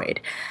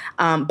destroyed.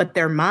 But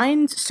their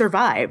minds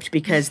survived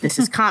because this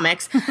is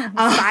comics.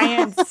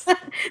 Science.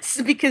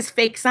 Because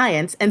fake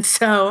science. And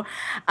so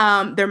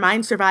their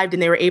minds survived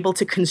and they were able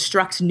to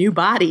construct new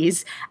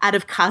bodies out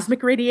of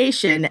cosmic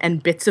radiation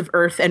and bits of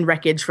Earth and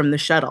wreckage from the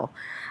shuttle.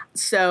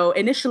 So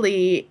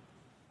initially,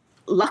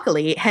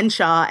 luckily,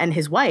 Henshaw and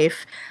his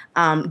wife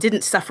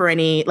didn't suffer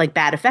any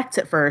bad effects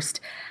at first.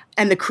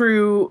 And the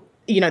crew,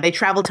 they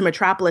traveled to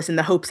Metropolis in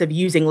the hopes of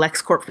using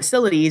LexCorp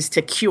facilities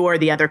to cure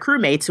the other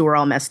crewmates who were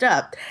all messed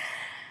up.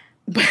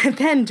 But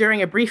then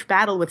during a brief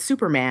battle with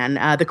Superman,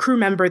 the crew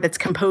member that's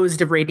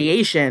composed of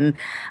radiation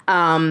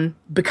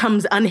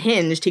becomes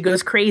unhinged. He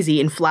goes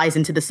crazy and flies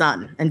into the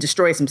sun and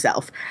destroys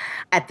himself.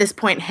 At this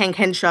point, Hank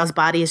Henshaw's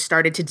body has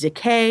started to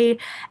decay,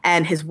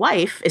 and his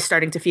wife is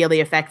starting to feel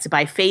the effects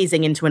by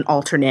phasing into an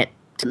alternate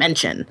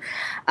dimension.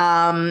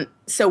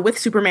 So with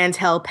Superman's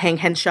help,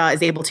 Hank Henshaw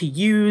is able to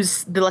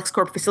use the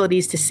LexCorp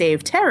facilities to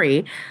save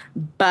Terry,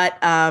 but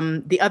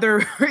the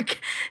other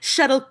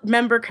shuttle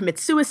member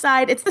commits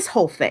suicide. It's this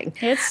whole thing.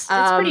 It's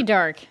pretty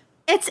dark.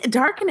 It's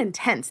dark and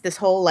intense, this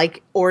whole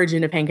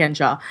origin of Hank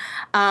Henshaw.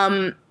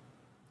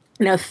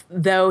 Now,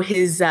 though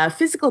his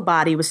physical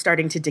body was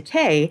starting to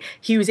decay,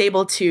 he was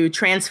able to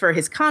transfer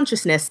his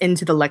consciousness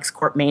into the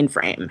LexCorp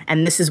mainframe.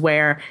 And this is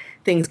where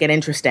things get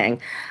interesting,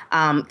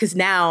 because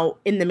now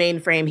in the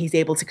mainframe, he's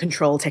able to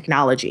control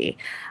technology.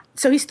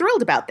 So he's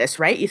thrilled about this,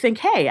 right? You think,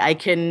 hey, I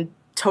can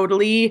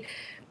totally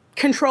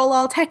control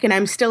all tech and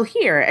I'm still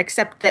here,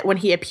 except that when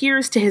he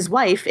appears to his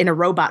wife in a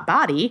robot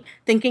body,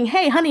 thinking,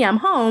 hey, honey, I'm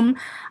home,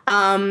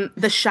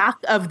 the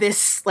shock of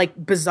this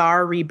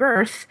bizarre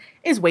rebirth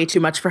is way too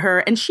much for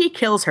her, and she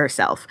kills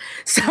herself.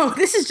 So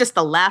this is just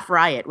the laugh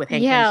riot with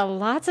Hank Henshaw.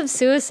 Lots of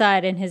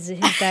suicide in his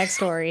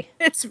backstory.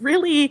 It's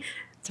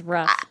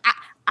rough.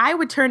 I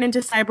would turn into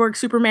Cyborg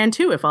Superman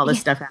too if all this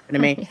stuff happened to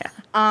me.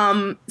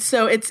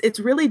 So it's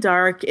really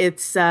dark.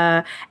 It's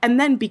and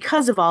then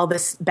because of all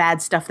this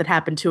bad stuff that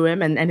happened to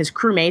him and his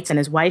crewmates and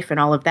his wife and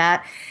all of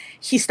that,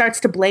 he starts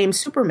to blame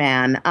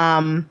Superman.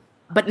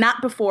 But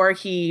not before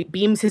he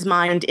beams his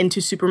mind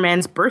into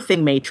Superman's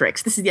birthing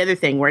matrix. This is the other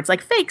thing where it's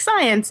fake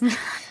science.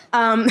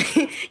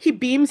 He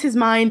beams his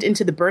mind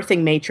into the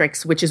birthing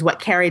matrix, which is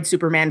what carried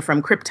Superman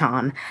from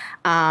Krypton.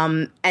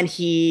 And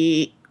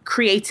he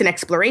creates an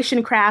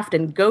exploration craft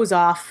and goes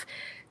off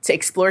to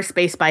explore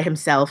space by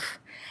himself.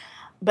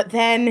 But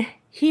then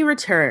he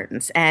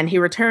returns, and he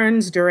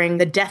returns during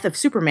the Death of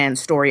Superman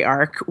story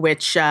arc,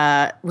 which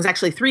was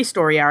actually 3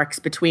 story arcs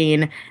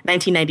between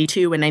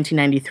 1992 and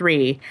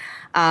 1993.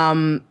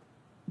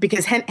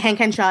 Because Hank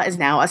Henshaw is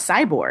now a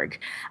cyborg.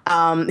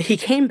 He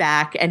came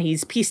back and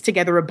he's pieced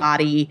together a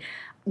body,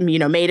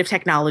 made of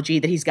technology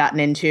that he's gotten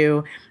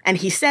into. And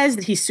he says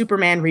that he's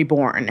Superman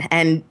reborn.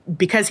 And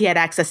because he had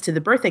access to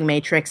the birthing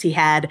matrix, he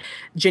had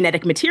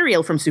genetic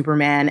material from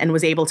Superman and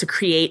was able to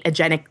create a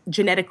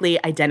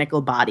genetically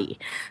identical body.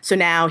 So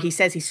now he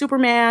says he's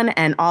Superman,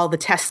 and all the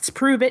tests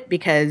prove it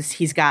because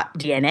he's got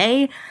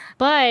DNA.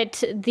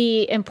 But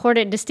the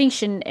important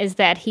distinction is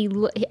that he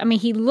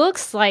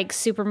looks like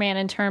Superman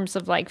in terms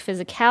of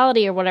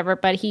physicality or whatever,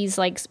 but he's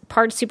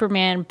part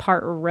Superman,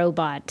 part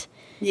robot.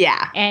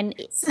 Yeah. And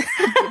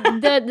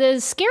the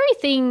scary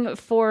thing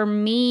for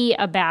me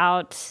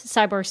about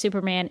Cyborg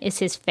Superman is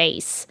his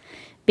face,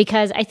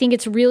 because I think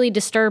it's really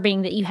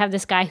disturbing that you have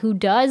this guy who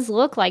does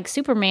look like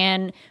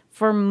Superman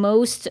for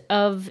most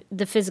of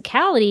the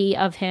physicality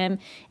of him,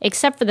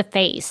 except for the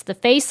face. The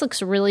face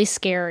looks really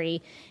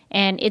scary.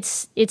 And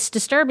it's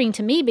disturbing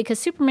to me because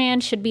Superman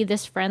should be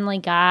this friendly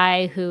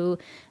guy who,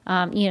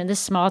 this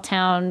small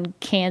town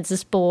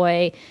Kansas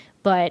boy.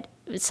 But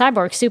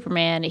Cyborg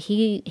Superman,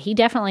 he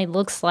definitely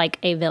looks like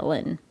a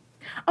villain.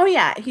 Oh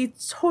yeah, he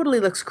totally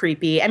looks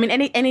creepy. I mean,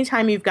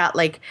 anytime you've got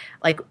like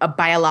a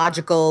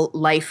biological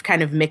life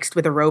kind of mixed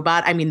with a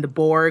robot. I mean, the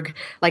Borg,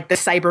 the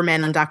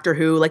Cybermen on Doctor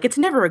Who. It's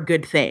never a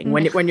good thing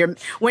when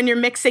you're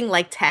mixing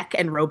tech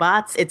and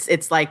robots.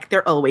 It's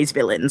they're always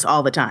villains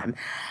all the time.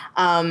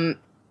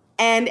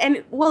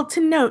 And well, to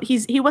note,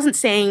 he wasn't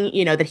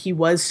saying, that he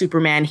was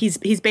Superman. He's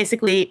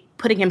basically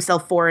putting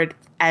himself forward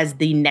as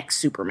the next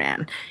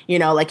Superman, he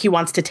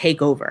wants to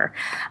take over.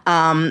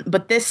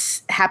 But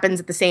this happens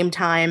at the same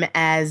time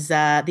as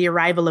the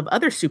arrival of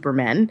other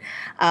Supermen.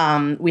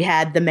 We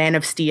had the Man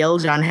of Steel,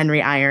 John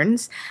Henry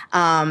Irons.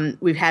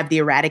 We have the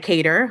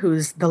Eradicator,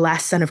 who's the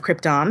last son of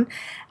Krypton.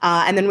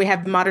 And then we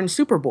have the modern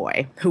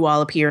Superboy, who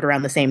all appeared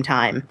around the same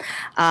time.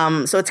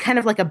 So it's kind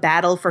of like a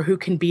battle for who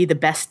can be the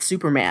best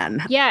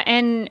Superman. Yeah,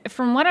 and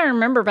from what I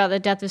remember about the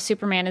Death of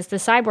Superman is the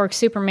Cyborg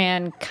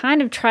Superman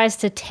kind of tries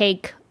to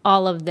take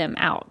all of them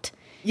out.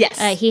 Yes.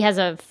 He has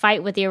a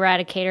fight with the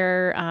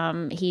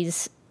Eradicator.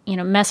 He's,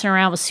 messing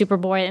around with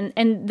Superboy.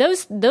 And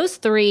those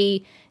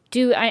 3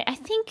 do, I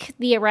think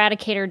the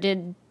Eradicator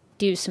did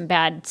do some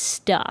bad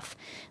stuff.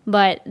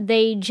 But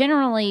they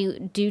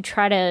generally do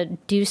try to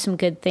do some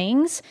good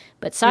things.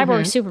 But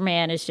Cyborg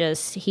Superman is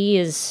just, he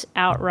is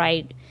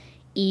outright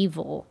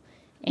evil.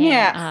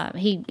 And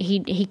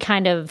he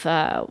kind of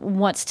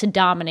wants to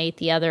dominate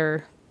the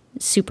other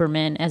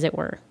Supermen, as it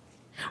were.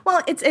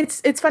 Well,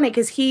 it's funny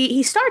because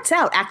he starts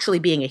out actually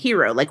being a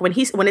hero. Like when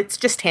it's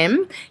just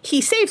him, he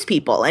saves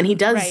people and he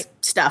does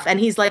stuff, and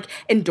he's like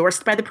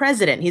endorsed by the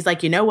president. He's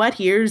like, you know what?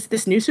 Here's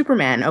this new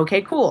Superman.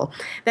 Okay, cool.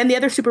 Then the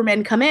other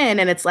Supermen come in,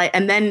 and it's like,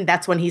 and then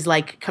that's when he's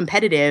like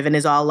competitive and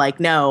is all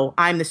like, no,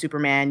 I'm the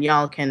Superman.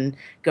 Y'all can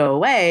go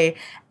away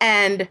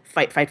and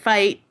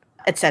fight,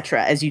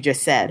 etc., as you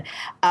just said.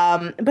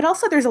 But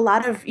also there's a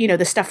lot of,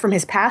 the stuff from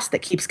his past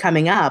that keeps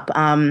coming up.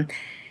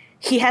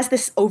 He has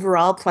this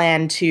overall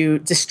plan to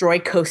destroy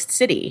Coast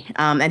City,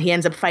 and he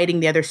ends up fighting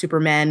the other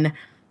Supermen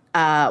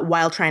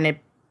while trying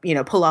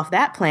to, pull off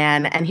that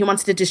plan. And he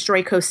wants to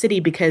destroy Coast City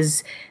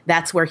because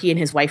that's where he and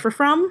his wife are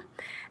from,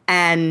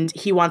 and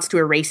he wants to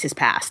erase his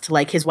past.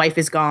 Like, his wife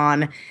is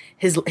gone,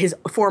 his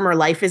former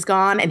life is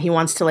gone, and he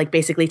wants to, like,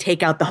 basically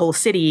take out the whole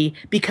city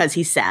because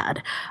he's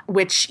sad,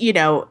 which,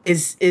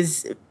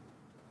 is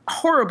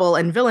horrible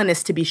and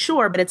villainous to be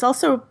sure, but it's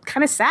also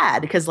kind of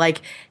sad because,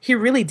 like, he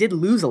really did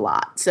lose a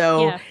lot.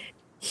 So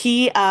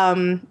he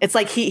it's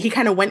like he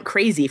kind of went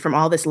crazy from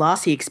all this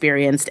loss he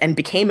experienced and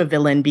became a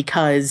villain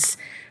because,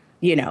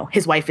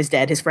 his wife is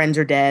dead, his friends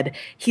are dead.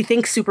 He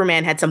thinks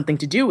Superman had something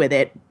to do with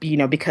it,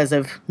 because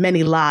of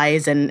many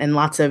lies and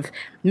lots of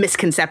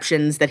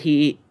misconceptions that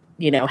he,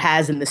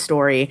 has in the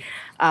story.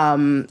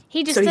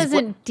 He just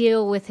doesn't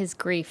deal with his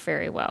grief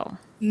very well.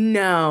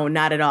 No,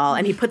 not at all.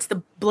 And he puts the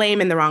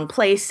blame in the wrong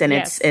place, and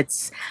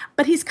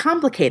but he's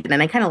complicated,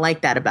 and I kind of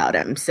like that about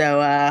him. So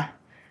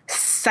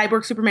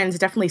Cyborg Superman is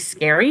definitely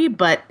scary,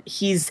 but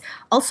he's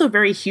also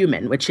very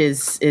human, which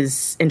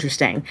is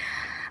interesting.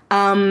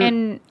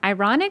 And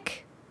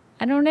ironic?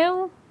 I don't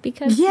know,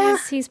 because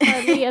he's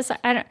partly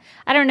I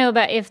don't know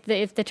about if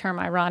the term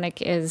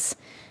ironic is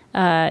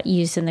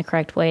used in the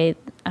correct way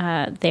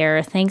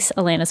there. Thanks,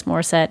 Alanis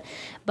Morissette.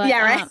 But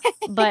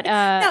but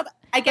no,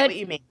 I get what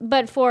you mean.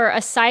 But for a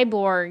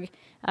cyborg,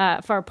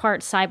 for a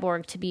part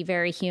cyborg to be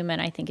very human,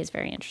 I think is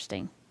very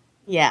interesting.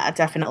 Yeah,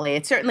 definitely.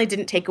 It certainly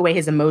didn't take away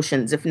his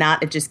emotions. If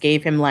not, it just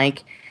gave him,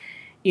 like,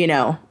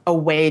 a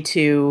way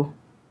to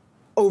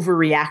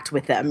overreact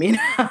with them,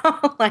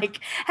 like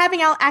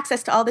having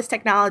access to all this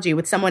technology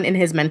with someone in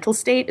his mental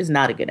state is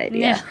not a good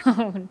idea.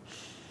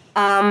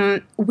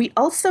 No. We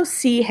also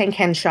see Hank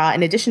Henshaw,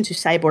 in addition to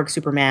Cyborg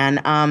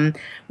Superman,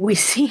 we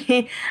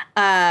see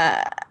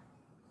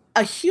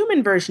a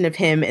human version of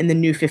him in the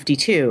New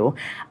 52,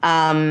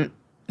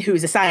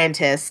 who's a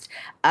scientist,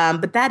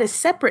 but that is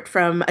separate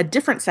from a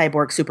different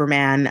Cyborg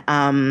Superman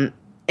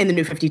in the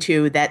New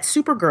 52 that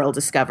Supergirl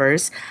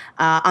discovers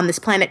on this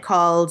planet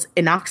called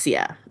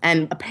Inoxia.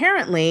 And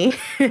apparently,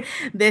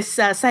 this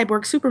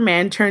Cyborg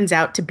Superman turns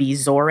out to be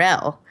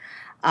Zor-El,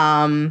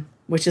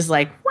 which is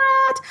like,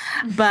 what?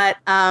 But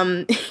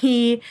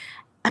he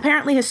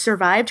apparently has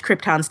survived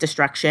Krypton's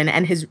destruction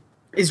and is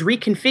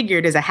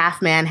reconfigured as a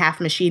half-man,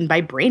 half-machine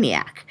by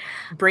Brainiac.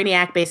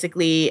 Brainiac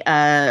basically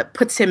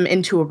puts him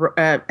into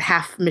a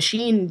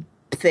half-machine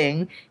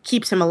thing,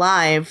 keeps him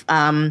alive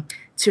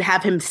to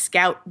have him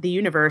scout the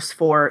universe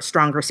for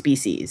stronger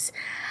species.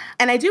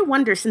 And I do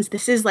wonder, since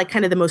this is like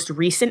kind of the most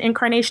recent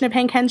incarnation of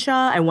Hank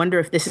Henshaw, I wonder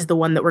if this is the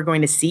one that we're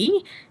going to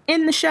see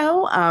in the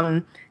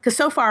show. Because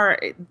so far,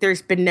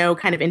 there's been no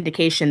kind of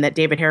indication that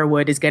David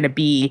Harewood is going to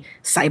be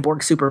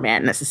Cyborg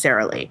Superman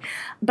necessarily.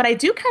 But I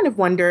do kind of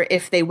wonder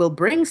if they will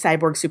bring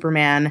Cyborg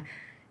Superman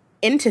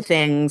into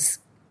things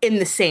in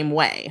the same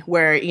way,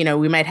 where,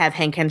 we might have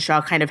Hank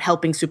Henshaw kind of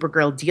helping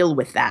Supergirl deal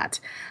with that,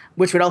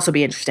 which would also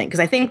be interesting. Because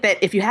I think that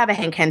if you have a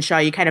Hank Henshaw,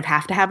 you kind of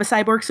have to have a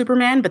Cyborg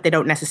Superman, but they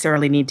don't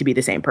necessarily need to be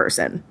the same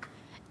person.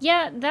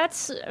 Yeah,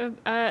 that's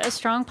a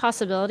strong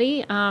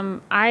possibility.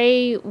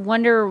 I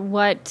wonder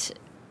what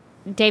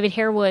David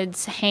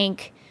Harewood's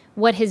Hank,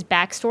 what his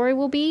backstory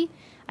will be.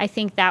 I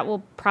think that will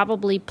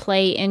probably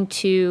play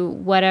into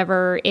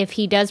whatever, if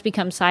he does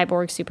become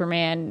Cyborg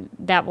Superman,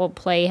 that will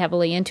play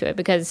heavily into it.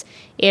 Because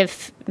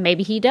if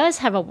maybe he does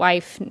have a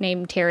wife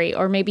named Terry,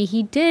 or maybe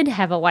he did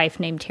have a wife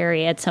named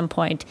Terry at some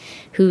point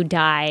who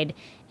died,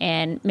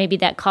 and maybe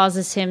that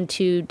causes him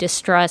to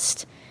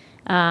distrust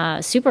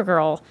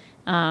Supergirl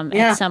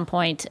at some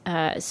point.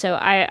 So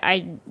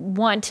I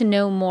want to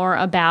know more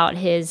about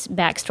his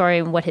backstory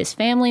and what his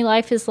family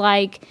life is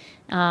like.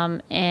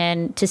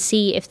 And to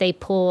see if they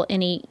pull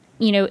any,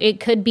 it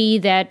could be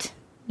that,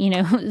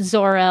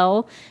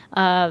 Zor-El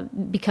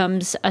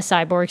becomes a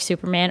Cyborg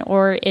Superman,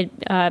 or it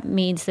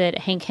means that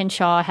Hank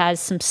Henshaw has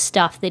some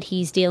stuff that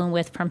he's dealing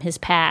with from his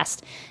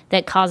past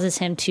that causes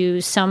him to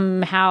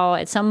somehow,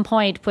 at some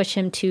point, push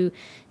him to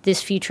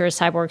this future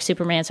Cyborg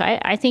Superman. So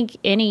I think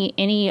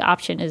any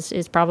option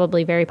is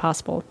probably very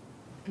possible.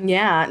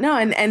 Yeah, no,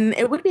 and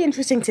it would be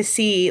interesting to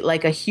see,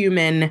 like, a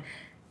human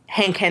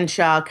Hank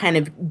Henshaw kind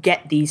of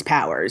get these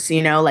powers,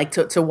 like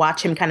to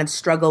watch him kind of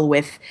struggle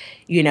with,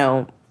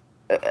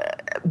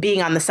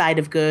 being on the side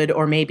of good,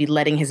 or maybe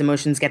letting his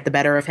emotions get the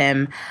better of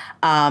him,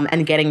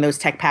 and getting those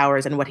tech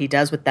powers and what he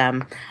does with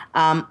them.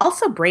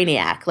 Also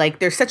Brainiac, like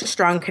there's such a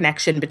strong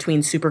connection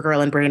between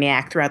Supergirl and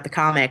Brainiac throughout the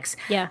comics.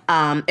 Yeah.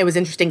 It was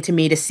interesting to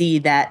me to see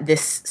that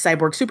this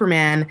cyborg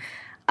Superman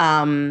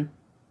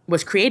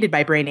was created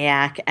by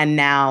Brainiac, and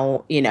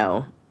now,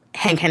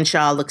 Hank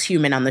Henshaw looks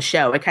human on the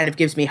show. It kind of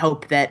gives me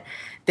hope that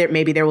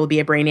maybe there will be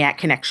a Brainiac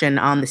connection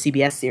on the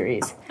CBS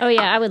series. Oh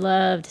yeah, I would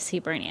love to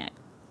see Brainiac.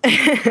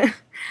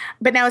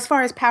 But now, as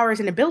far as powers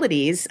and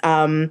abilities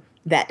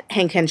that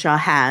Hank Henshaw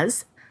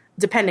has,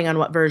 depending on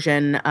what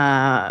version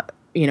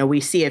we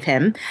see of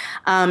him,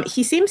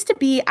 he seems to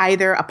be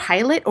either a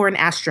pilot or an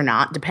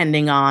astronaut,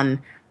 depending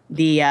on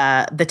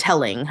the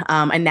telling.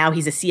 And now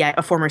he's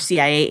a former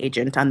CIA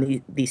agent on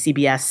the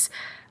CBS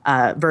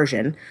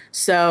version.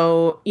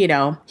 So,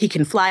 he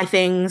can fly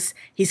things.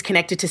 He's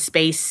connected to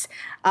space.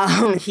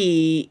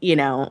 He,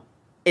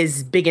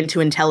 is big into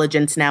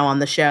intelligence now on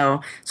the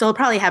show. So he'll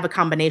probably have a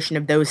combination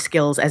of those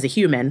skills as a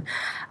human.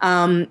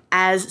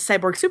 As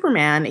Cyborg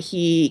Superman,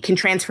 he can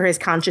transfer his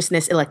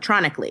consciousness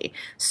electronically.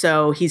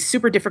 So he's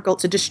super difficult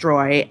to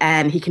destroy,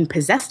 and he can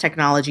possess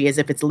technology as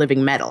if it's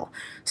living metal.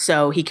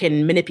 So he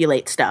can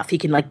manipulate stuff. He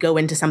can go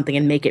into something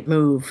and make it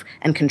move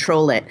and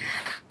control it.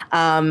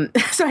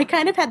 So I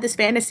kind of had this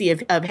fantasy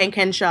of Hank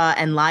Henshaw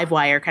and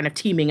Livewire kind of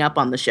teaming up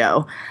on the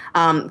show,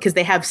 because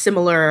they have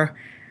similar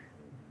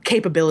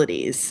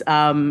capabilities.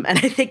 And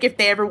I think if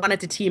they ever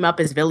wanted to team up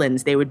as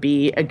villains, they would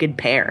be a good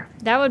pair.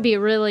 That would be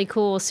really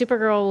cool.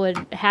 Supergirl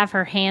would have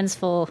her hands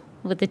full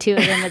with the two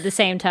of them at the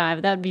same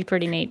time. That would be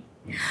pretty neat.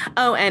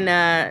 Oh,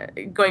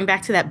 and going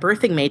back to that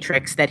birthing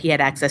matrix that he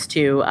had access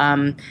to,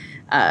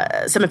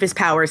 some of his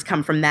powers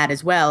come from that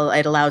as well.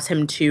 It allows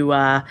him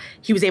to,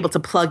 he was able to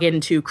plug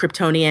into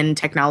Kryptonian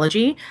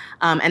technology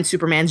and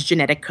Superman's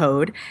genetic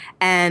code.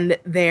 And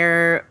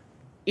there,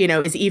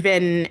 is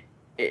even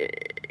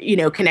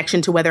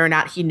connection to whether or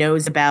not he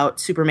knows about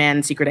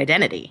Superman's secret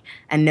identity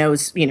and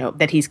knows,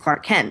 that he's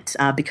Clark Kent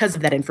because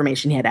of that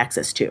information he had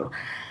access to.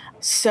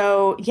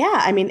 So,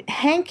 yeah, I mean,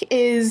 Hank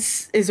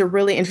is a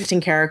really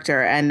interesting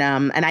character, and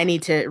I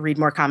need to read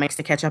more comics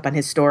to catch up on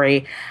his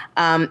story.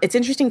 It's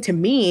interesting to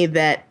me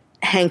that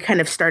Hank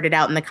kind of started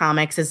out in the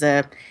comics as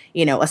a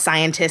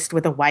scientist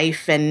with a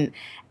wife,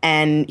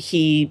 and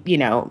he,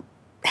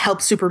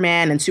 helped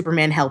Superman, and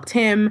Superman helped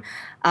him.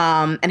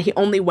 And he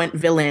only went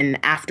villain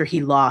after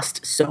he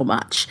lost so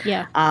much.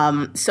 Yeah.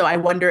 So I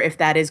wonder if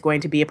that is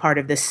going to be a part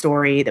of this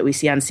story that we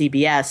see on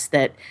CBS,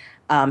 that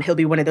he'll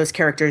be one of those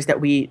characters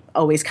that we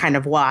always kind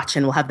of watch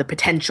and will have the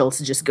potential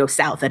to just go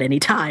south at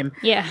any time.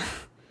 Yeah.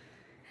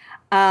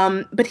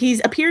 But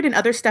he's appeared in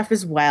other stuff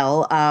as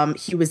well.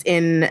 He was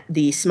in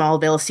the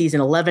Smallville season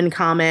 11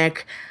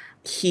 comic.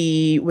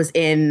 He was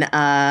in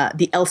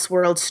the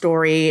Elseworld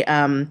story,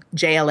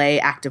 JLA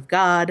Act of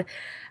God.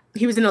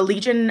 He was in a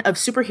Legion of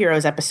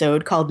Superheroes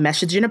episode called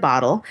Message in a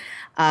Bottle,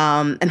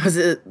 and this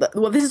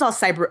is all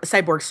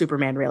cyborg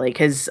Superman, really,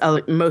 because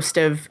most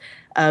of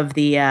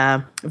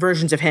the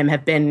versions of him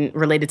have been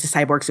related to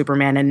Cyborg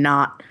Superman and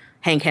not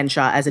Hank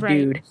Henshaw as a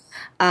dude.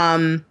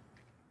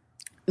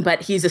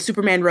 But he's a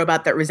Superman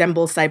robot that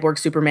resembles Cyborg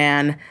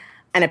Superman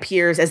and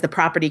appears as the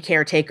property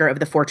caretaker of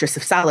the Fortress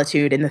of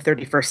Solitude in the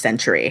 31st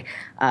century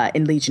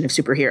in Legion of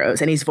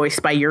Superheroes. And he's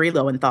voiced by Yuri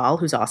Lowenthal,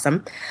 who's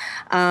awesome.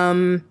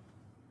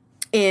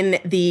 In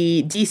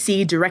the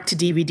DC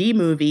direct-to-DVD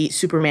movie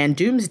Superman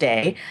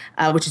Doomsday,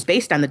 which is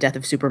based on the death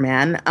of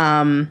Superman,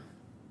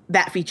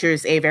 that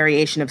features a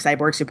variation of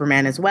Cyborg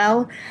Superman as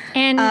well.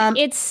 And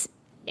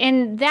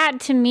and that,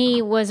 to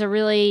me, was a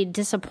really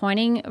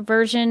disappointing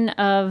version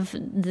of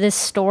this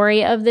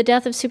story of the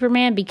death of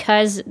Superman,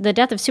 because the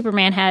death of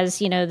Superman has,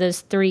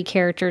 those three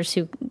characters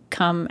who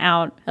come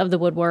out of the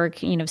woodwork,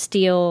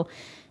 Steel,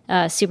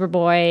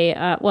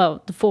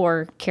 Superboy, the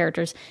four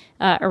characters,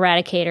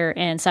 Eradicator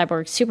and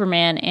Cyborg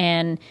Superman,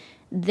 and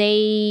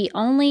they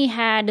only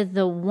had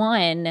the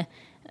one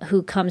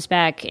who comes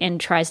back and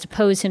tries to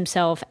pose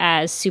himself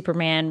as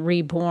Superman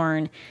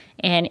Reborn.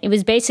 And it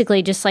was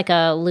basically just like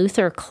a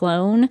Luthor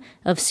clone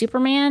of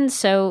Superman.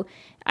 So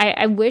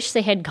I wish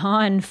they had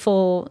gone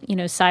full,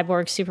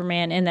 Cyborg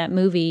Superman in that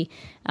movie.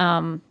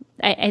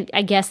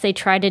 I guess they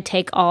tried to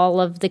take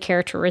all of the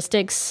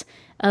characteristics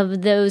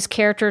of those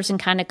characters and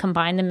kind of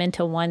combine them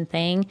into one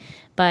thing.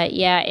 But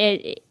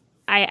yeah,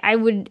 I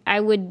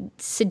would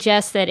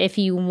suggest that if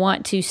you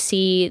want to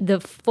see the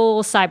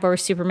full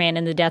Cyborg Superman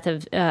and the death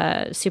of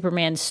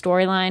Superman's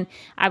storyline,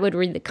 I would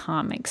read the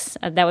comics.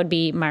 That would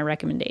be my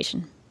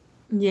recommendation.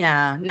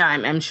 Yeah, no,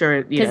 I'm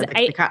sure.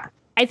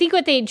 I think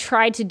what they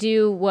tried to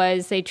do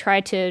was they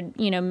tried to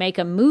make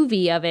a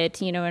movie of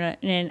it, in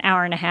an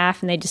hour and a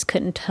half, and they just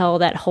couldn't tell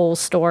that whole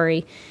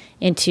story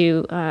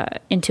into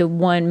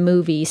one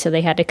movie, so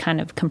they had to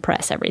kind of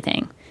compress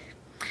everything.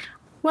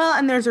 Well,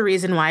 and there's a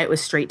reason why it was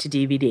straight to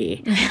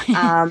DVD,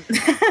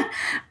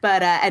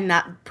 but and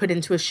not put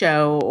into a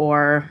show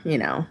or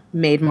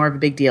made more of a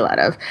big deal out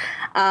of.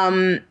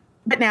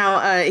 But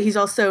now he's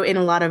also in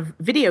a lot of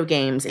video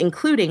games,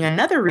 including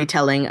another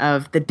retelling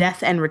of The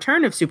Death and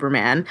Return of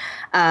Superman,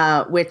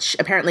 which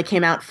apparently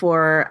came out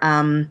for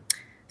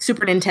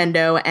Super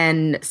Nintendo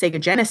and Sega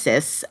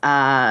Genesis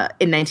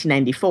in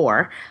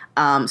 1994.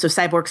 So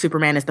Cyborg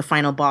Superman is the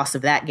final boss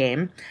of that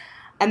game.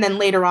 And then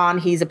later on,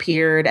 he's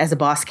appeared as a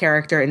boss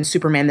character in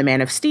Superman the Man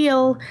of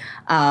Steel,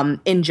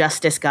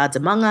 Injustice Gods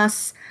Among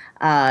Us,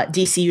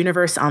 DC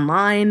Universe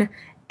Online,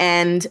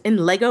 and in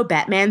Lego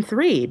Batman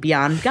 3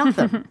 Beyond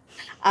Gotham.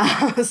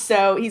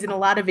 So he's in a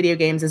lot of video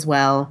games as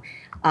well.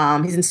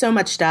 He's in so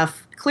much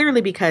stuff,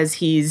 clearly because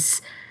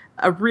he's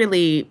a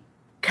really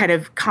kind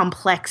of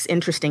complex,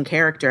 interesting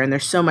character, and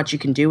there's so much you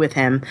can do with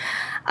him.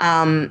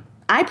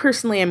 I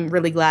personally am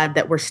really glad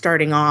that we're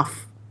starting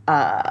off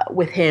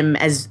with him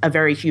as a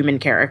very human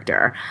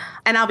character.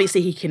 And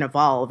obviously he can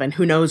evolve, and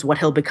who knows what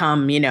he'll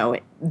become,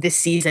 this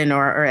season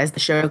or as the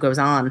show goes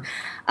on.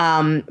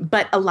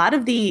 But a lot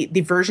of the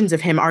versions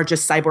of him are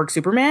just Cyborg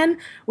Superman,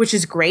 which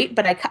is great.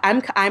 But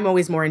I'm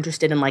always more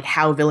interested in like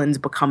how villains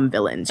become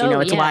villains.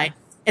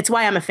 It's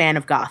why I'm a fan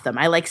of Gotham.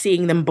 I like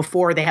seeing them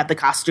before they have the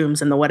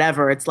costumes and the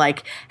whatever. It's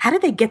like, how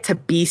did they get to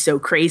be so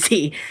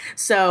crazy?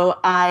 So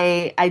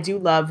I do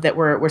love that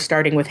we're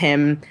starting with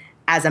him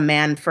as a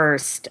man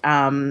first,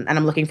 and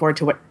I'm looking forward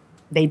to what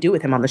they do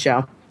with him on the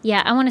show.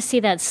 Yeah, I want to see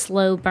that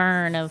slow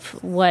burn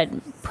of what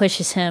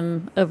pushes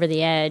him over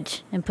the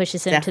edge and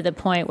pushes him to the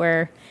point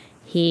where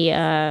he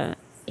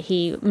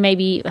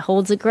maybe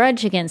holds a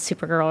grudge against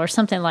Supergirl or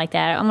something like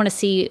that. I want to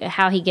see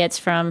how he gets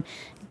from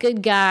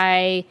good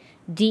guy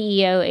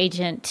DEO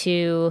agent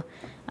to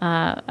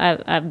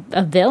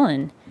a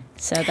villain.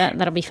 So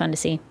that'll be fun to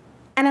see.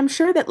 And I'm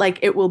sure that, like,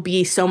 it will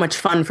be so much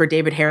fun for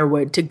David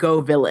Harewood to go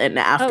villain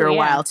after a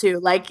while, too.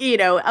 Like,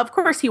 of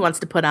course he wants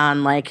to put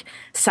on, like,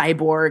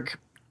 cyborg,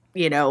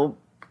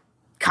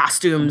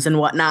 costumes and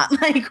whatnot.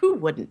 Like, who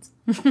wouldn't?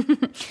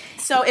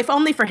 So if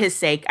only for his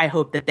sake, I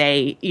hope that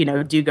they,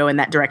 do go in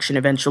that direction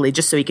eventually,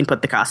 just so he can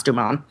put the costume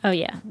on. Oh,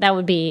 yeah. That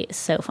would be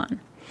so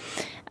fun.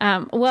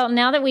 Well,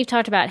 now that we've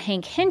talked about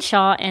Hank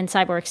Henshaw and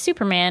Cyborg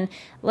Superman,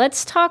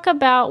 let's talk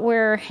about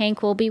where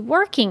Hank will be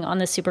working on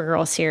the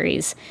Supergirl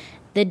series.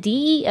 The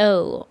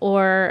DEO,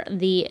 or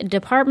the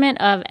Department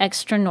of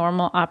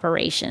Extranormal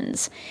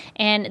Operations.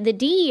 And the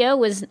DEO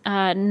was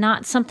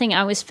not something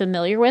I was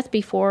familiar with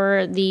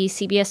before the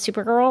CBS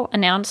Supergirl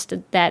announced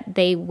that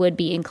they would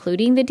be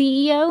including the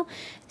DEO.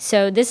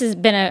 So this has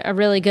been a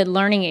really good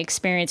learning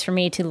experience for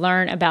me to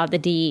learn about the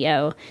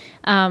DEO.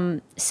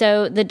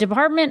 So the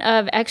Department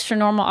of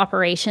Extranormal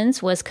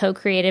Operations was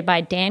co-created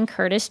by Dan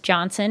Curtis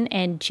Johnson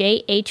and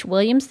J.H.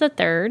 Williams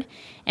III,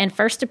 and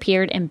first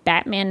appeared in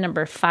Batman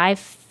number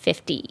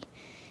 550.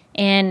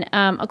 And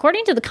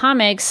according to the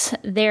comics,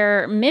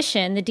 their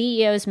mission, the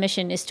DEO's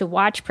mission, is to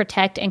watch,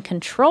 protect, and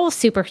control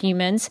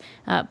superhumans,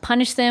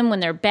 punish them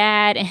when they're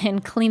bad,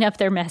 and clean up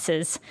their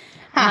messes.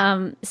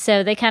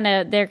 So they're kind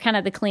of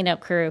the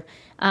cleanup crew.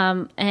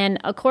 And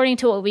according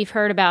to what we've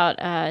heard about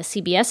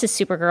CBS's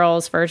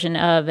Supergirl's version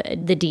of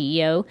the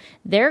DEO,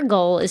 their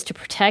goal is to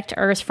protect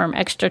Earth from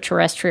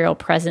extraterrestrial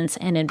presence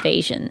and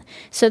invasion.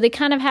 So they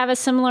kind of have a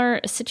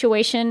similar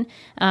situation,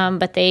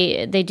 but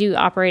they do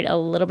operate a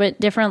little bit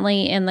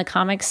differently in the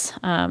comics,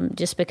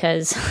 just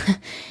because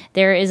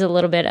there is a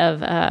little bit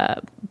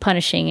of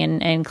punishing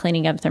and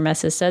cleaning up their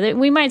messes. So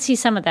we might see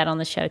some of that on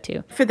the show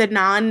too. For the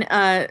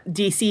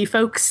non-DC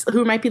folks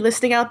who might be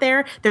listening out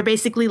there, they're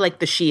basically like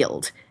the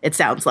S.H.I.E.L.D., it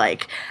sounds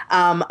like,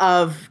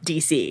 of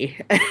DC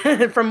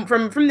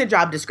from the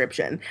job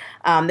description.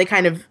 They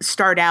kind of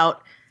start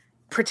out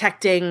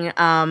protecting,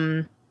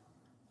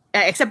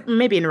 except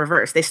maybe in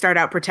reverse. They start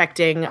out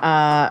protecting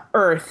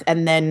Earth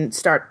and then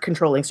start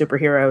controlling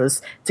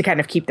superheroes to kind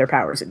of keep their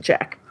powers in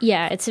check.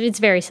 Yeah, it's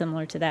very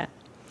similar to that.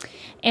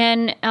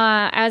 And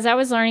as I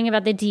was learning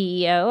about the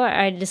DEO,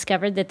 I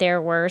discovered that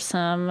there were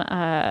some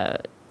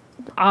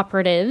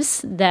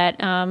operatives that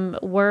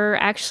were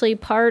actually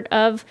part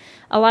of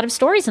a lot of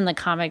stories in the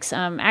comics.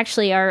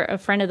 Actually, a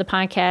friend of the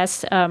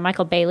podcast,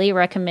 Michael Bailey,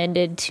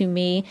 recommended to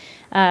me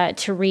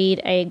to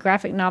read a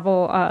graphic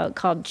novel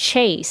called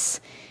Chase.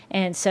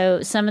 And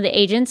so some of the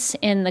agents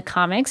in the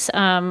comics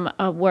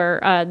were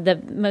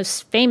the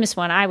most famous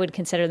one, I would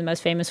consider the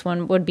most famous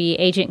one, would be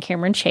Agent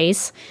Cameron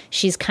Chase.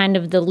 She's kind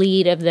of the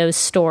lead of those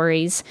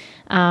stories.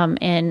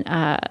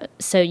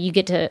 So you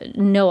get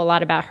to know a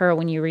lot about her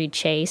when you read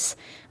Chase.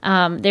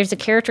 There's a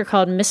character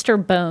called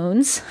Mr.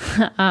 Bones,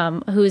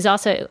 who is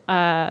also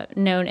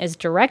known as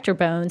Director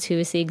Bones, who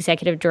is the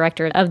executive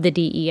director of the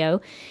DEO.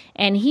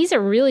 And he's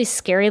a really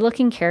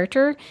scary-looking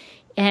character.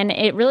 And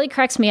it really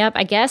cracks me up.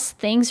 I guess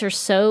things are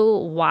so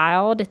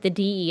wild at the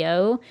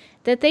DEO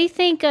that they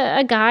think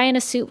a guy in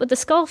a suit with a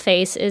skull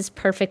face is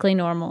perfectly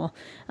normal.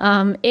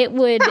 It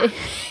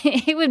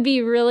would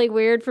be really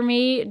weird for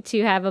me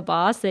to have a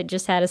boss that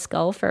just had a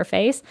skull for a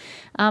face.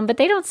 But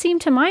they don't seem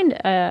to mind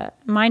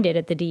it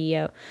at the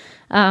DEO.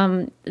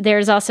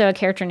 There's also a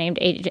character named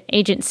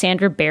Agent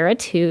Sandra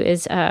Barrett, who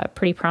is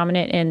pretty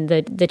prominent in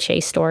the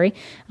Chase story.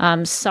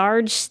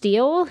 Sarge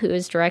Steele, who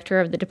is director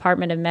of the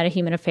Department of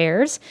Metahuman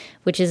Affairs,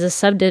 which is a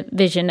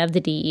subdivision of the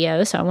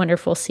DEO. So I wonder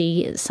if we'll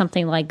see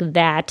something like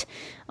that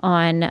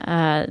on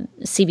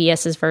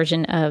CBS's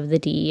version of the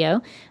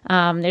DEO.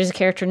 There's a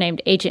character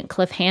named Agent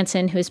Cliff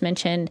Hansen who's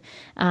mentioned.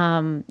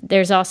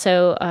 There's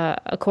also,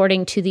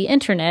 according to the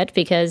internet,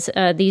 because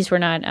these were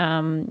not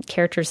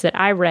characters that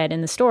I read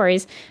in the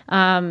stories,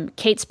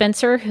 Kate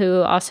Spencer, who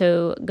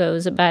also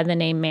goes by the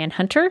name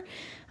Manhunter,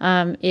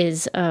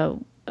 is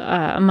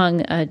among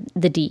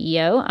the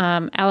DEO.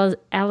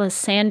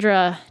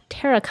 Alessandra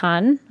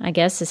Terracon, I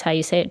guess is how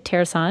you say it,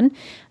 Terrason.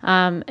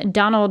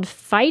 Donald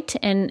Fight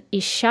and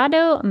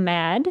Ishado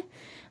Mad.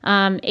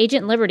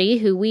 Agent Liberty,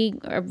 who we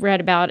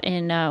read about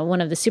in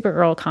one of the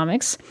Supergirl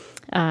comics,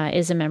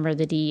 is a member of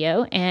the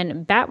DEO.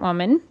 And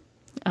Batwoman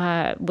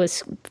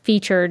was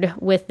featured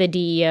with the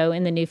DEO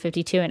in the New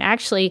 52. And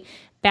actually,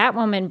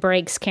 Batwoman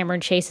breaks Cameron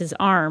Chase's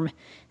arm.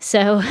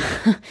 So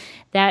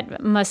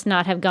that must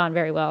not have gone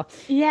very well.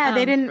 Yeah,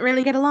 they didn't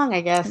really get along,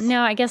 I guess.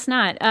 No, I guess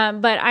not.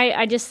 But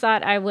I just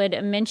thought I would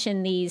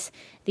mention these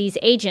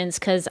agents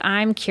because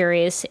I'm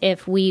curious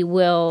if we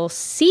will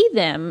see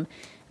them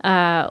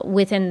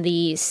within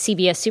the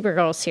CBS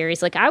Supergirl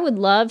series. Like, I would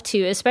love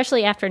to,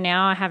 especially after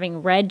now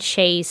having read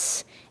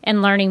Chase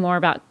and learning more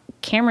about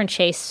Cameron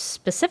Chase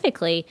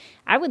specifically,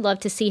 I would love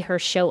to see her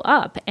show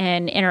up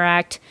and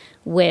interact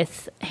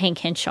with Hank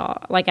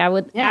Henshaw. Like,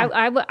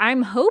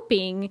 I'm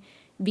hoping,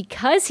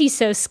 because he's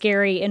so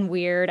scary and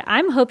weird,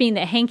 I'm hoping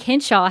that Hank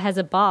Henshaw has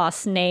a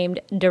boss named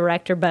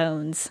Director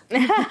Bones.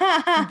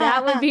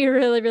 That would be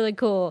really, really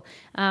cool,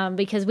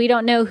 because we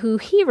don't know who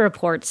he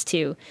reports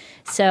to.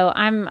 So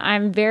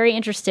I'm very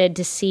interested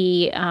to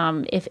see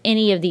if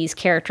any of these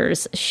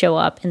characters show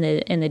up in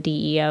the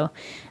DEO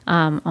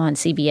on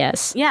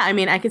CBS. Yeah, I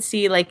mean, I could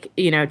see, like,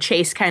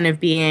 Chase kind of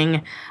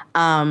being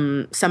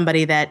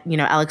somebody that,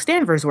 Alex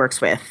Danvers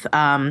works with.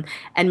 And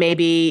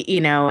maybe,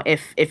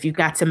 if you've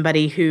got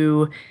somebody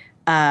who,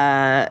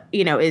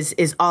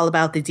 is all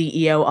about the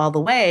DEO all the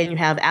way, and you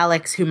have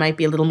Alex who might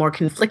be a little more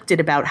conflicted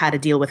about how to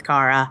deal with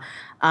Kara,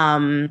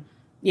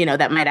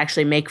 that might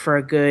actually make for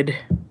a good,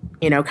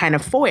 kind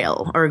of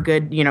foil or a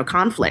good,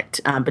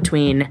 conflict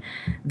between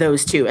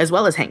those two, as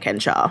well as Hank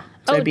Henshaw.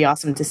 So it'd be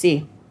awesome to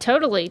see.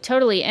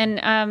 Totally.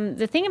 And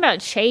the thing about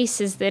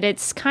Chase is that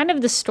it's kind of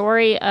the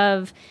story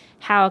of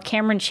how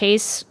Cameron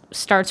Chase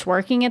starts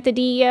working at the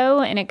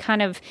DEO, and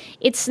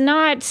it's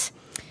not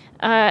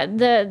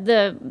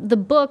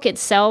the book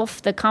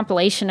itself, the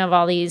compilation of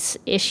all these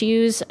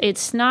issues.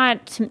 It's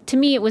not, to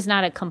me, it was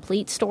not a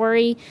complete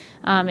story.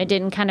 It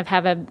didn't kind of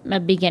have a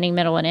beginning,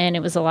 middle, and end.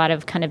 It was a lot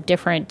of kind of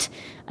different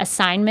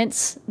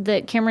assignments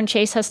that Cameron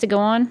Chase has to go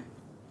on.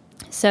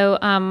 So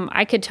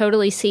I could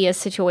totally see a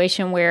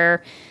situation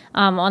where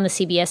on the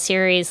CBS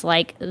series,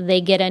 like, they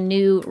get a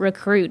new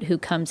recruit who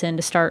comes in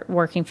to start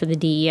working for the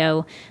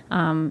DEO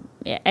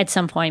at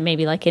some point,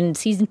 maybe like in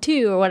season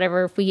 2 or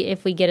whatever,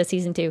 if we get a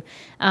season 2.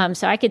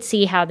 So I could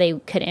see how they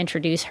could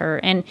introduce her.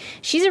 And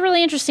she's a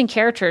really interesting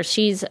character.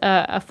 She's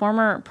a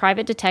former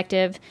private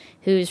detective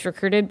who's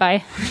recruited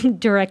by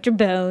Director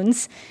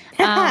Bones.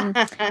 Love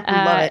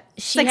it.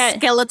 It's like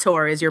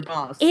Skeletor is your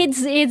boss.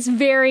 It's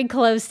very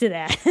close to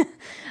that.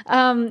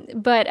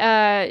 But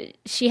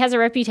she has a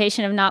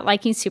reputation of not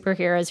liking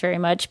superheroes very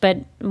much. But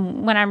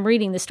when I'm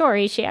reading the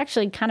story, she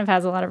actually kind of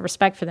has a lot of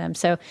respect for them.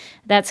 So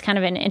that's kind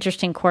of an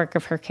interesting quirk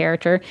of her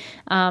character.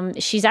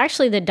 She's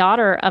actually the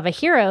daughter of a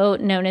hero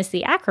known as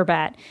the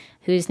Acrobat,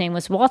 whose name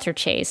was Walter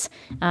Chase,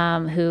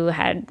 who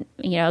had,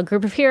 a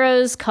group of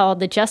heroes called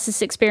the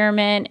Justice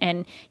Experiment,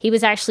 and he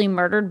was actually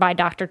murdered by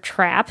Dr.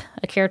 Trap,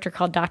 a character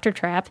called Dr.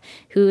 Trap,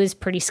 who is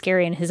pretty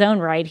scary in his own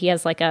right. He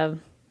has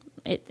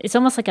it's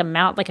almost like a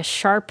mouth, like a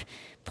sharp,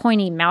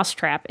 pointy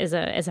mousetrap as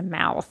a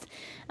mouth.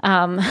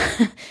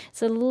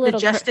 It's a little the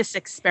Justice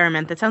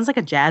Experiment. That sounds like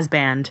a jazz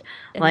band.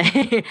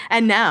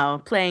 And now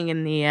playing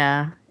in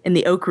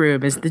the Oak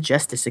Room is the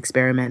Justice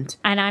Experiment.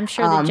 And I'm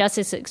sure the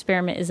Justice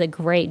Experiment is a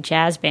great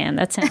jazz band.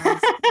 That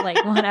sounds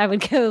like one I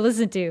would go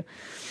listen to.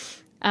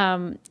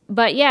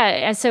 But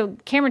yeah, so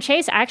Cameron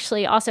Chase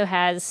actually also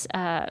has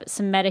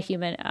some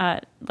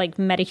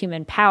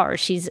metahuman power.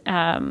 She's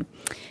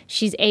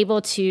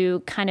able to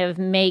kind of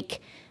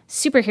make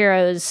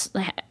superheroes,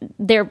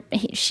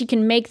 she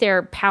can make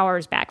their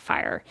powers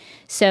backfire.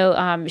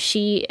 So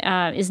she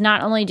is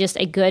not only just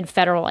a good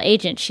federal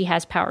agent, she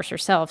has powers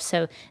herself.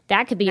 So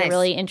that could be a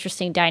really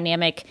interesting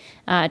dynamic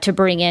to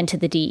bring into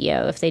the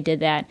DEO if they did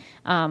that.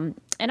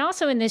 And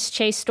also in this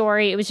Chase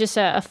story, it was just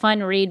a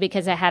fun read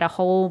because it had a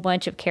whole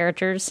bunch of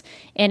characters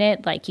in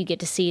it. Like, you get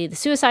to see the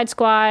Suicide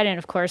Squad, and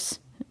of course,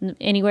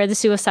 anywhere the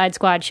Suicide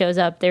Squad shows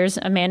up, there's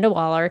Amanda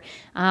Waller.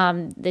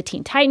 The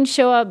Teen Titans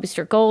show up.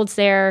 Booster Gold's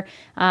there.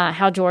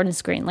 Hal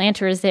Jordan's Green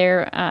Lantern is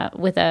there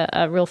with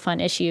a real fun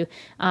issue.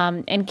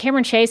 And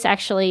Cameron Chase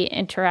actually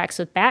interacts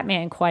with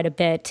Batman quite a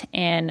bit,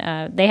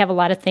 and they have a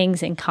lot of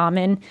things in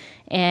common.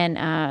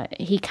 And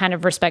he kind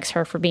of respects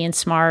her for being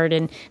smart.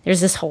 And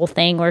there's this whole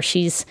thing where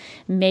she's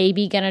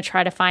maybe going to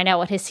try to find out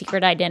what his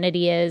secret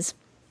identity is.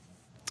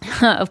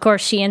 Of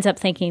course, she ends up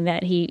thinking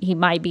that he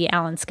might be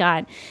Alan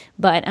Scott,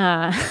 but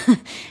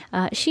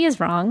she is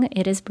wrong.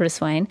 It is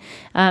Bruce Wayne.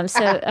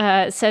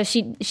 So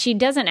she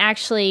doesn't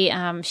actually.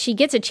 She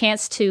gets a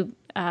chance to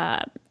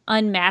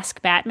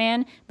unmask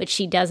Batman, but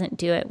she doesn't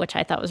do it, which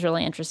I thought was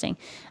really interesting.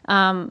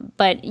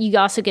 But you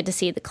also get to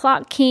see the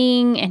Clock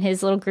King and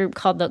his little group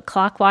called the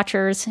Clock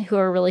Watchers, who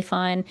are really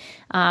fun.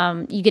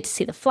 You get to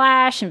see the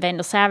Flash and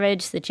Vandal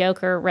Savage, the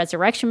Joker,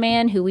 Resurrection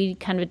Man, who we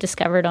kind of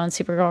discovered on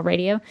Supergirl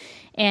Radio.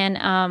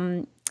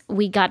 And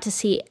we got to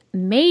see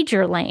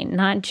Major Lane,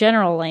 not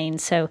General Lane.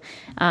 So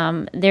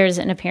there's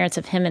an appearance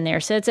of him in there.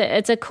 So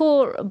it's a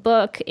cool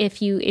book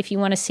if you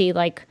want to see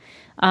like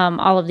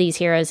all of these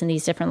heroes and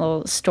these different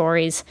little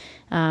stories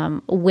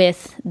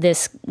with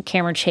this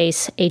Cameron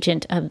Chase,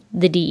 agent of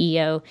the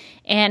DEO.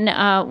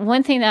 And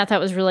one thing that I thought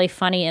was really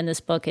funny in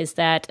this book is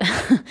that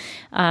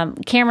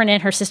Cameron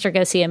and her sister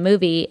go see a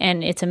movie,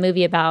 and it's a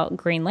movie about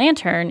Green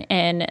Lantern,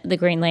 and the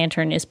Green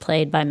Lantern is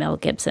played by Mel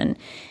Gibson.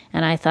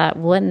 And I thought,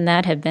 wouldn't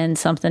that have been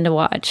something to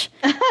watch?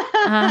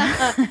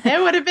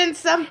 It would have been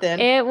something.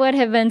 It would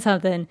have been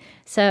something.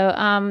 So,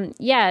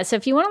 so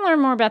if you want to learn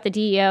more about the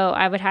DEO,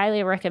 I would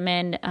highly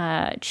recommend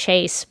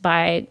Chase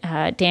by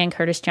Dan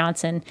Curtis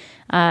Johnson,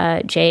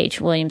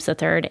 J.H. Williams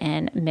III,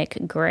 and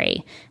Mick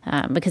Gray,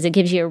 because it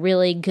gives you a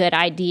really good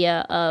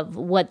idea of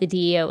what the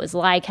DEO is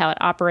like, how it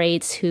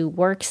operates, who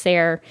works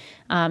there.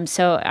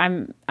 So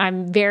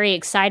I'm very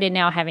excited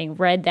now, having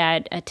read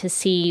that, to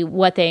see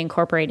what they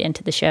incorporate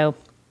into the show.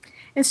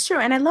 It's true,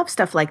 and I love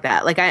stuff like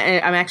that. Like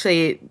I'm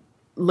actually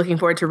looking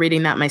forward to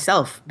reading that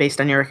myself based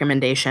on your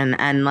recommendation.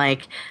 And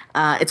like,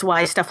 it's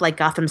why stuff like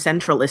Gotham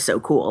Central is so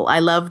cool. I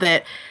love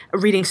that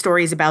reading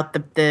stories about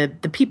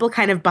the people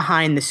kind of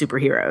behind the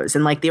superheroes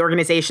and like the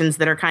organizations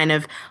that are kind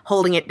of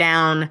holding it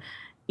down,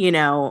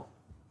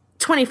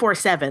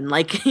 24/7.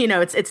 Like,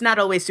 it's not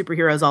always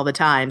superheroes all the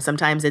time.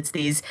 Sometimes it's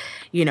these,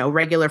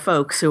 regular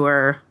folks who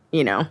are,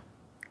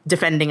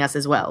 defending us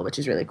as well, which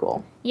is really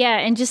cool. Yeah,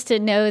 and just to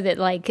know that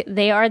like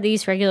they are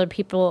these regular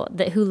people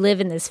who live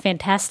in this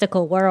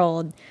fantastical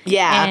world.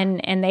 Yeah,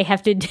 and they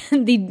have to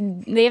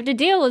they have to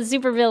deal with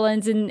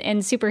supervillains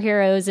and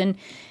superheroes,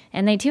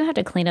 and they do have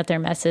to clean up their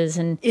messes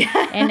and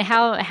and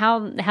how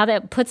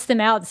that puts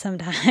them out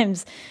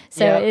sometimes.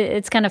 So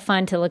it's kind of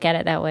fun to look at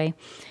it that way.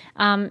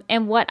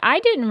 And what I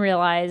didn't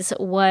realize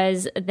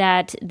was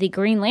that the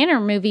Green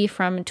Lantern movie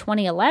from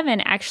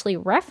 2011 actually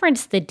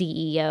referenced the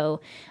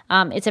DEO.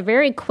 It's a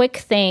very quick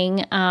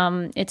thing.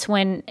 It's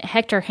when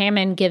Hector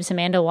Hammond gives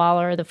Amanda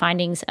Waller the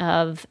findings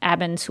of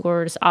Abin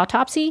Sur's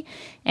autopsy,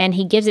 and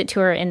he gives it to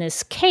her in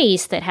this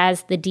case that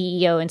has the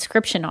DEO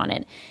inscription on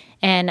it.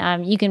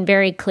 And you can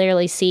very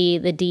clearly see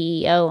the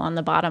DEO on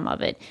the bottom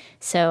of it.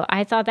 So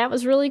I thought that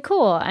was really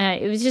cool.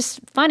 It was just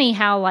funny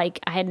how,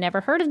 like, I had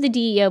never heard of the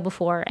DEO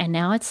before, and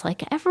now it's,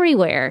 like,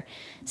 everywhere.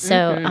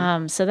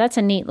 So so that's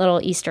a neat little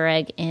Easter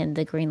egg in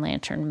the Green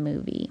Lantern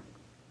movie.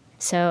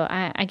 So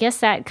I guess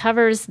that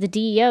covers the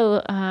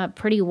DEO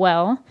pretty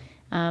well.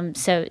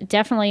 So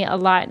definitely a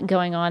lot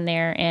going on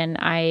there, and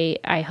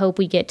I hope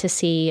we get to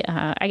see.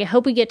 I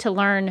hope we get to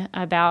learn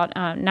about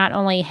not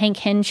only Hank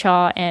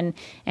Henshaw and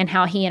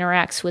how he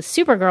interacts with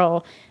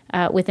Supergirl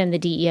within the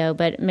DEO,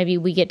 but maybe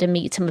we get to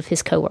meet some of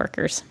his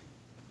coworkers.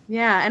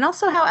 Yeah, and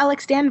also how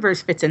Alex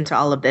Danvers fits into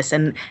all of this,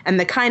 and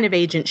the kind of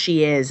agent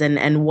she is,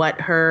 and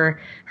what her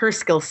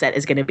skill set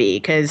is going to be.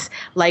 Because,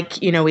 like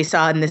we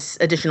saw in this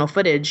additional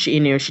footage, she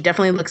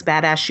definitely looks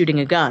badass shooting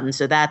a gun.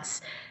 So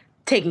that's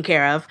taken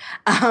care of.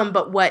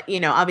 But what,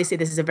 obviously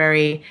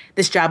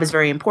this job is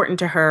very important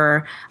to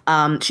her.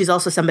 She's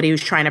also somebody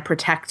who's trying to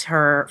protect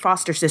her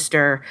foster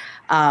sister.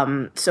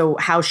 So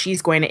how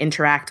she's going to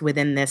interact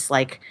within this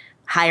like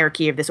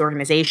hierarchy of this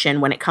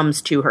organization when it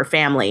comes to her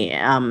family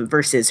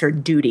versus her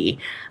duty.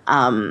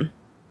 So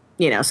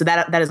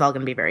that is all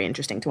going to be very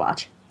interesting to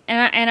watch.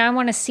 And I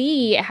want to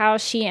see how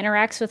she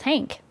interacts with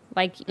Hank.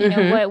 Like,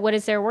 what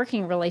is their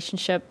working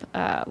relationship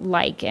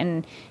like?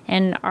 And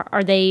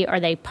are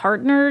they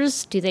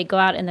partners? Do they go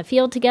out in the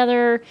field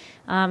together?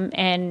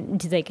 And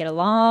do they get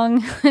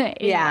along?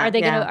 Yeah. Are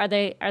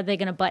they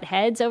gonna butt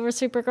heads over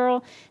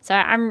Supergirl? So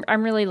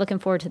I'm really looking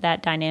forward to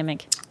that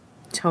dynamic.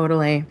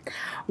 Totally.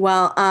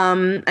 Well,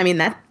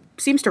 that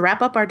seems to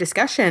wrap up our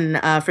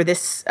discussion for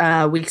this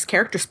week's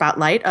character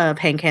spotlight of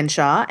Hank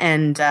Henshaw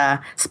and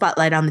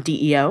spotlight on the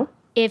DEO.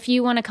 If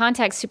you want to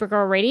contact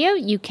Supergirl Radio,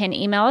 you can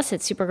email us at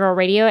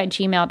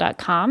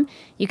supergirlradio@gmail.com.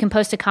 You can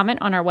post a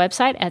comment on our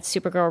website at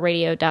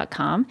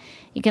supergirlradio.com.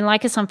 You can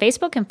like us on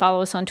Facebook and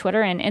follow us on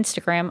Twitter and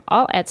Instagram,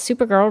 all at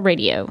Supergirl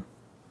Radio.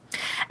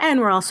 And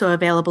we're also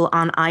available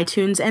on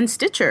iTunes and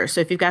Stitcher.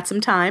 So if you've got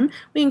some time,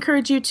 we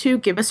encourage you to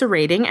give us a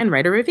rating and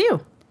write a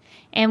review.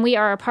 And we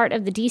are a part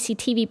of the DC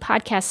TV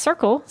Podcast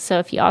Circle, so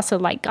if you also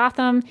like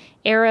Gotham,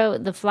 Arrow,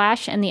 The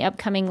Flash, and the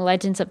upcoming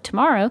Legends of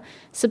Tomorrow,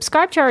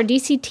 subscribe to our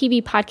DC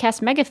TV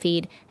Podcast mega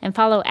feed and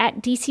follow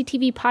at DC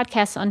TV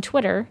Podcasts on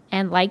Twitter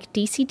and like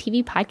DC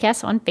TV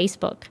Podcasts on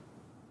Facebook.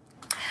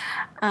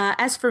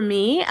 As for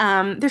me,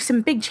 there's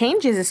some big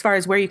changes as far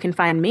as where you can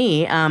find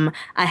me. I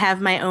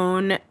have my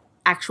own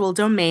actual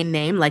domain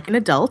name like an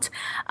adult.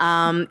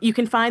 You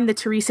can find the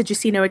Teresa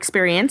Giussino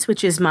Experience,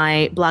 which is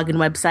my blog and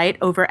website,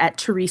 over at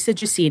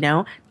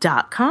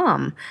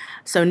teresagiussino.com.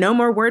 So no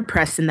more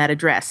WordPress in that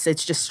address.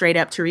 It's just straight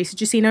up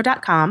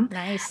teresagiussino.com.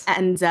 Nice.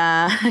 And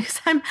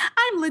I'm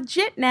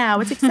legit now.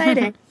 It's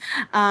exciting.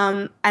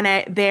 And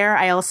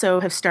I also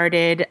have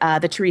started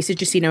the Teresa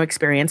Giussino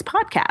Experience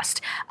podcast.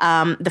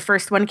 The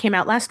first one came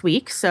out last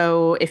week.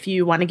 So if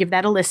you want to give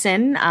that a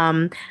listen,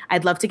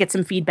 I'd love to get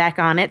some feedback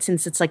on it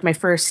since it's like my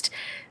first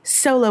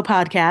solo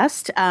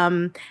podcast.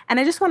 And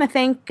I just want to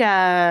thank,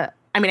 I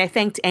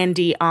thanked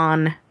Andy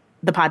on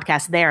the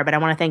podcast there, but I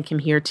want to thank him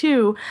here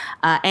too.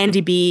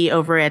 Andy B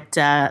over at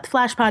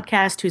Flash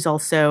Podcast, who's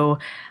also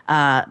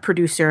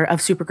producer of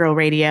Supergirl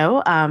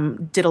Radio,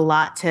 did a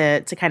lot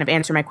to kind of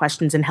answer my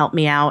questions and help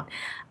me out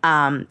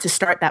to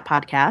start that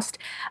podcast.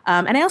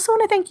 And I also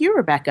want to thank you,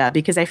 Rebecca,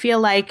 because I feel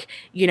like,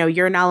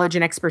 your knowledge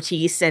and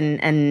expertise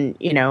and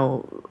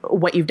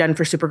what you've done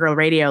for Supergirl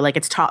Radio, like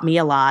it's taught me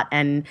a lot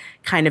and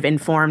kind of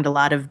informed a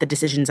lot of the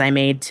decisions I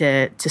made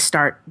to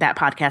start that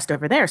podcast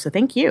over there. So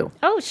thank you.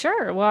 Oh,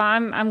 sure. Well,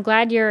 I'm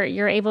glad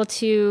you're able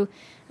to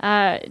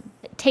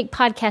take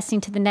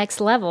podcasting to the next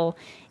level.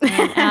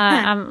 And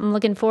I'm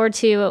looking forward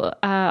to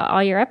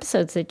all your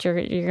episodes that you're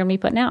going to be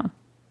putting out.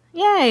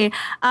 Yay.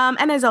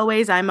 And as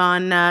always, I'm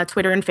on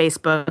Twitter and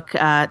Facebook.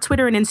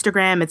 Twitter and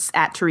Instagram, it's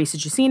at Teresa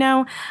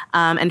Giussino.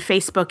 And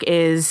Facebook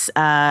is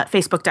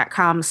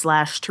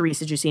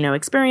facebook.com/Teresa Giussino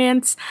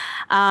Experience.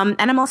 And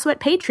I'm also at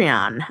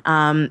Patreon,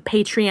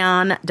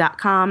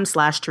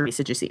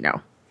 patreon.com/Teresa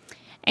Giussino.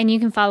 And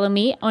you can follow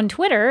me on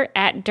Twitter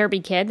at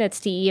DerbyKid, that's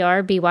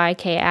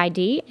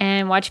DerbyKid,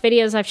 and watch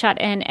videos I've shot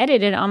and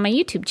edited on my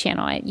YouTube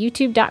channel at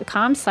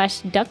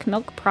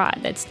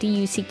youtube.com/DuckMilkProd. That's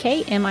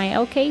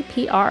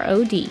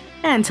DuckMilkProd.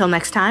 Until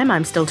next time,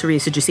 I'm still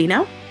Teresa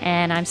Giussino.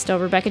 And I'm still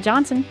Rebecca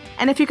Johnson.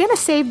 And if you're going to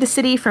save the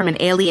city from an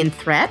alien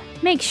threat,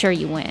 make sure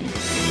you win.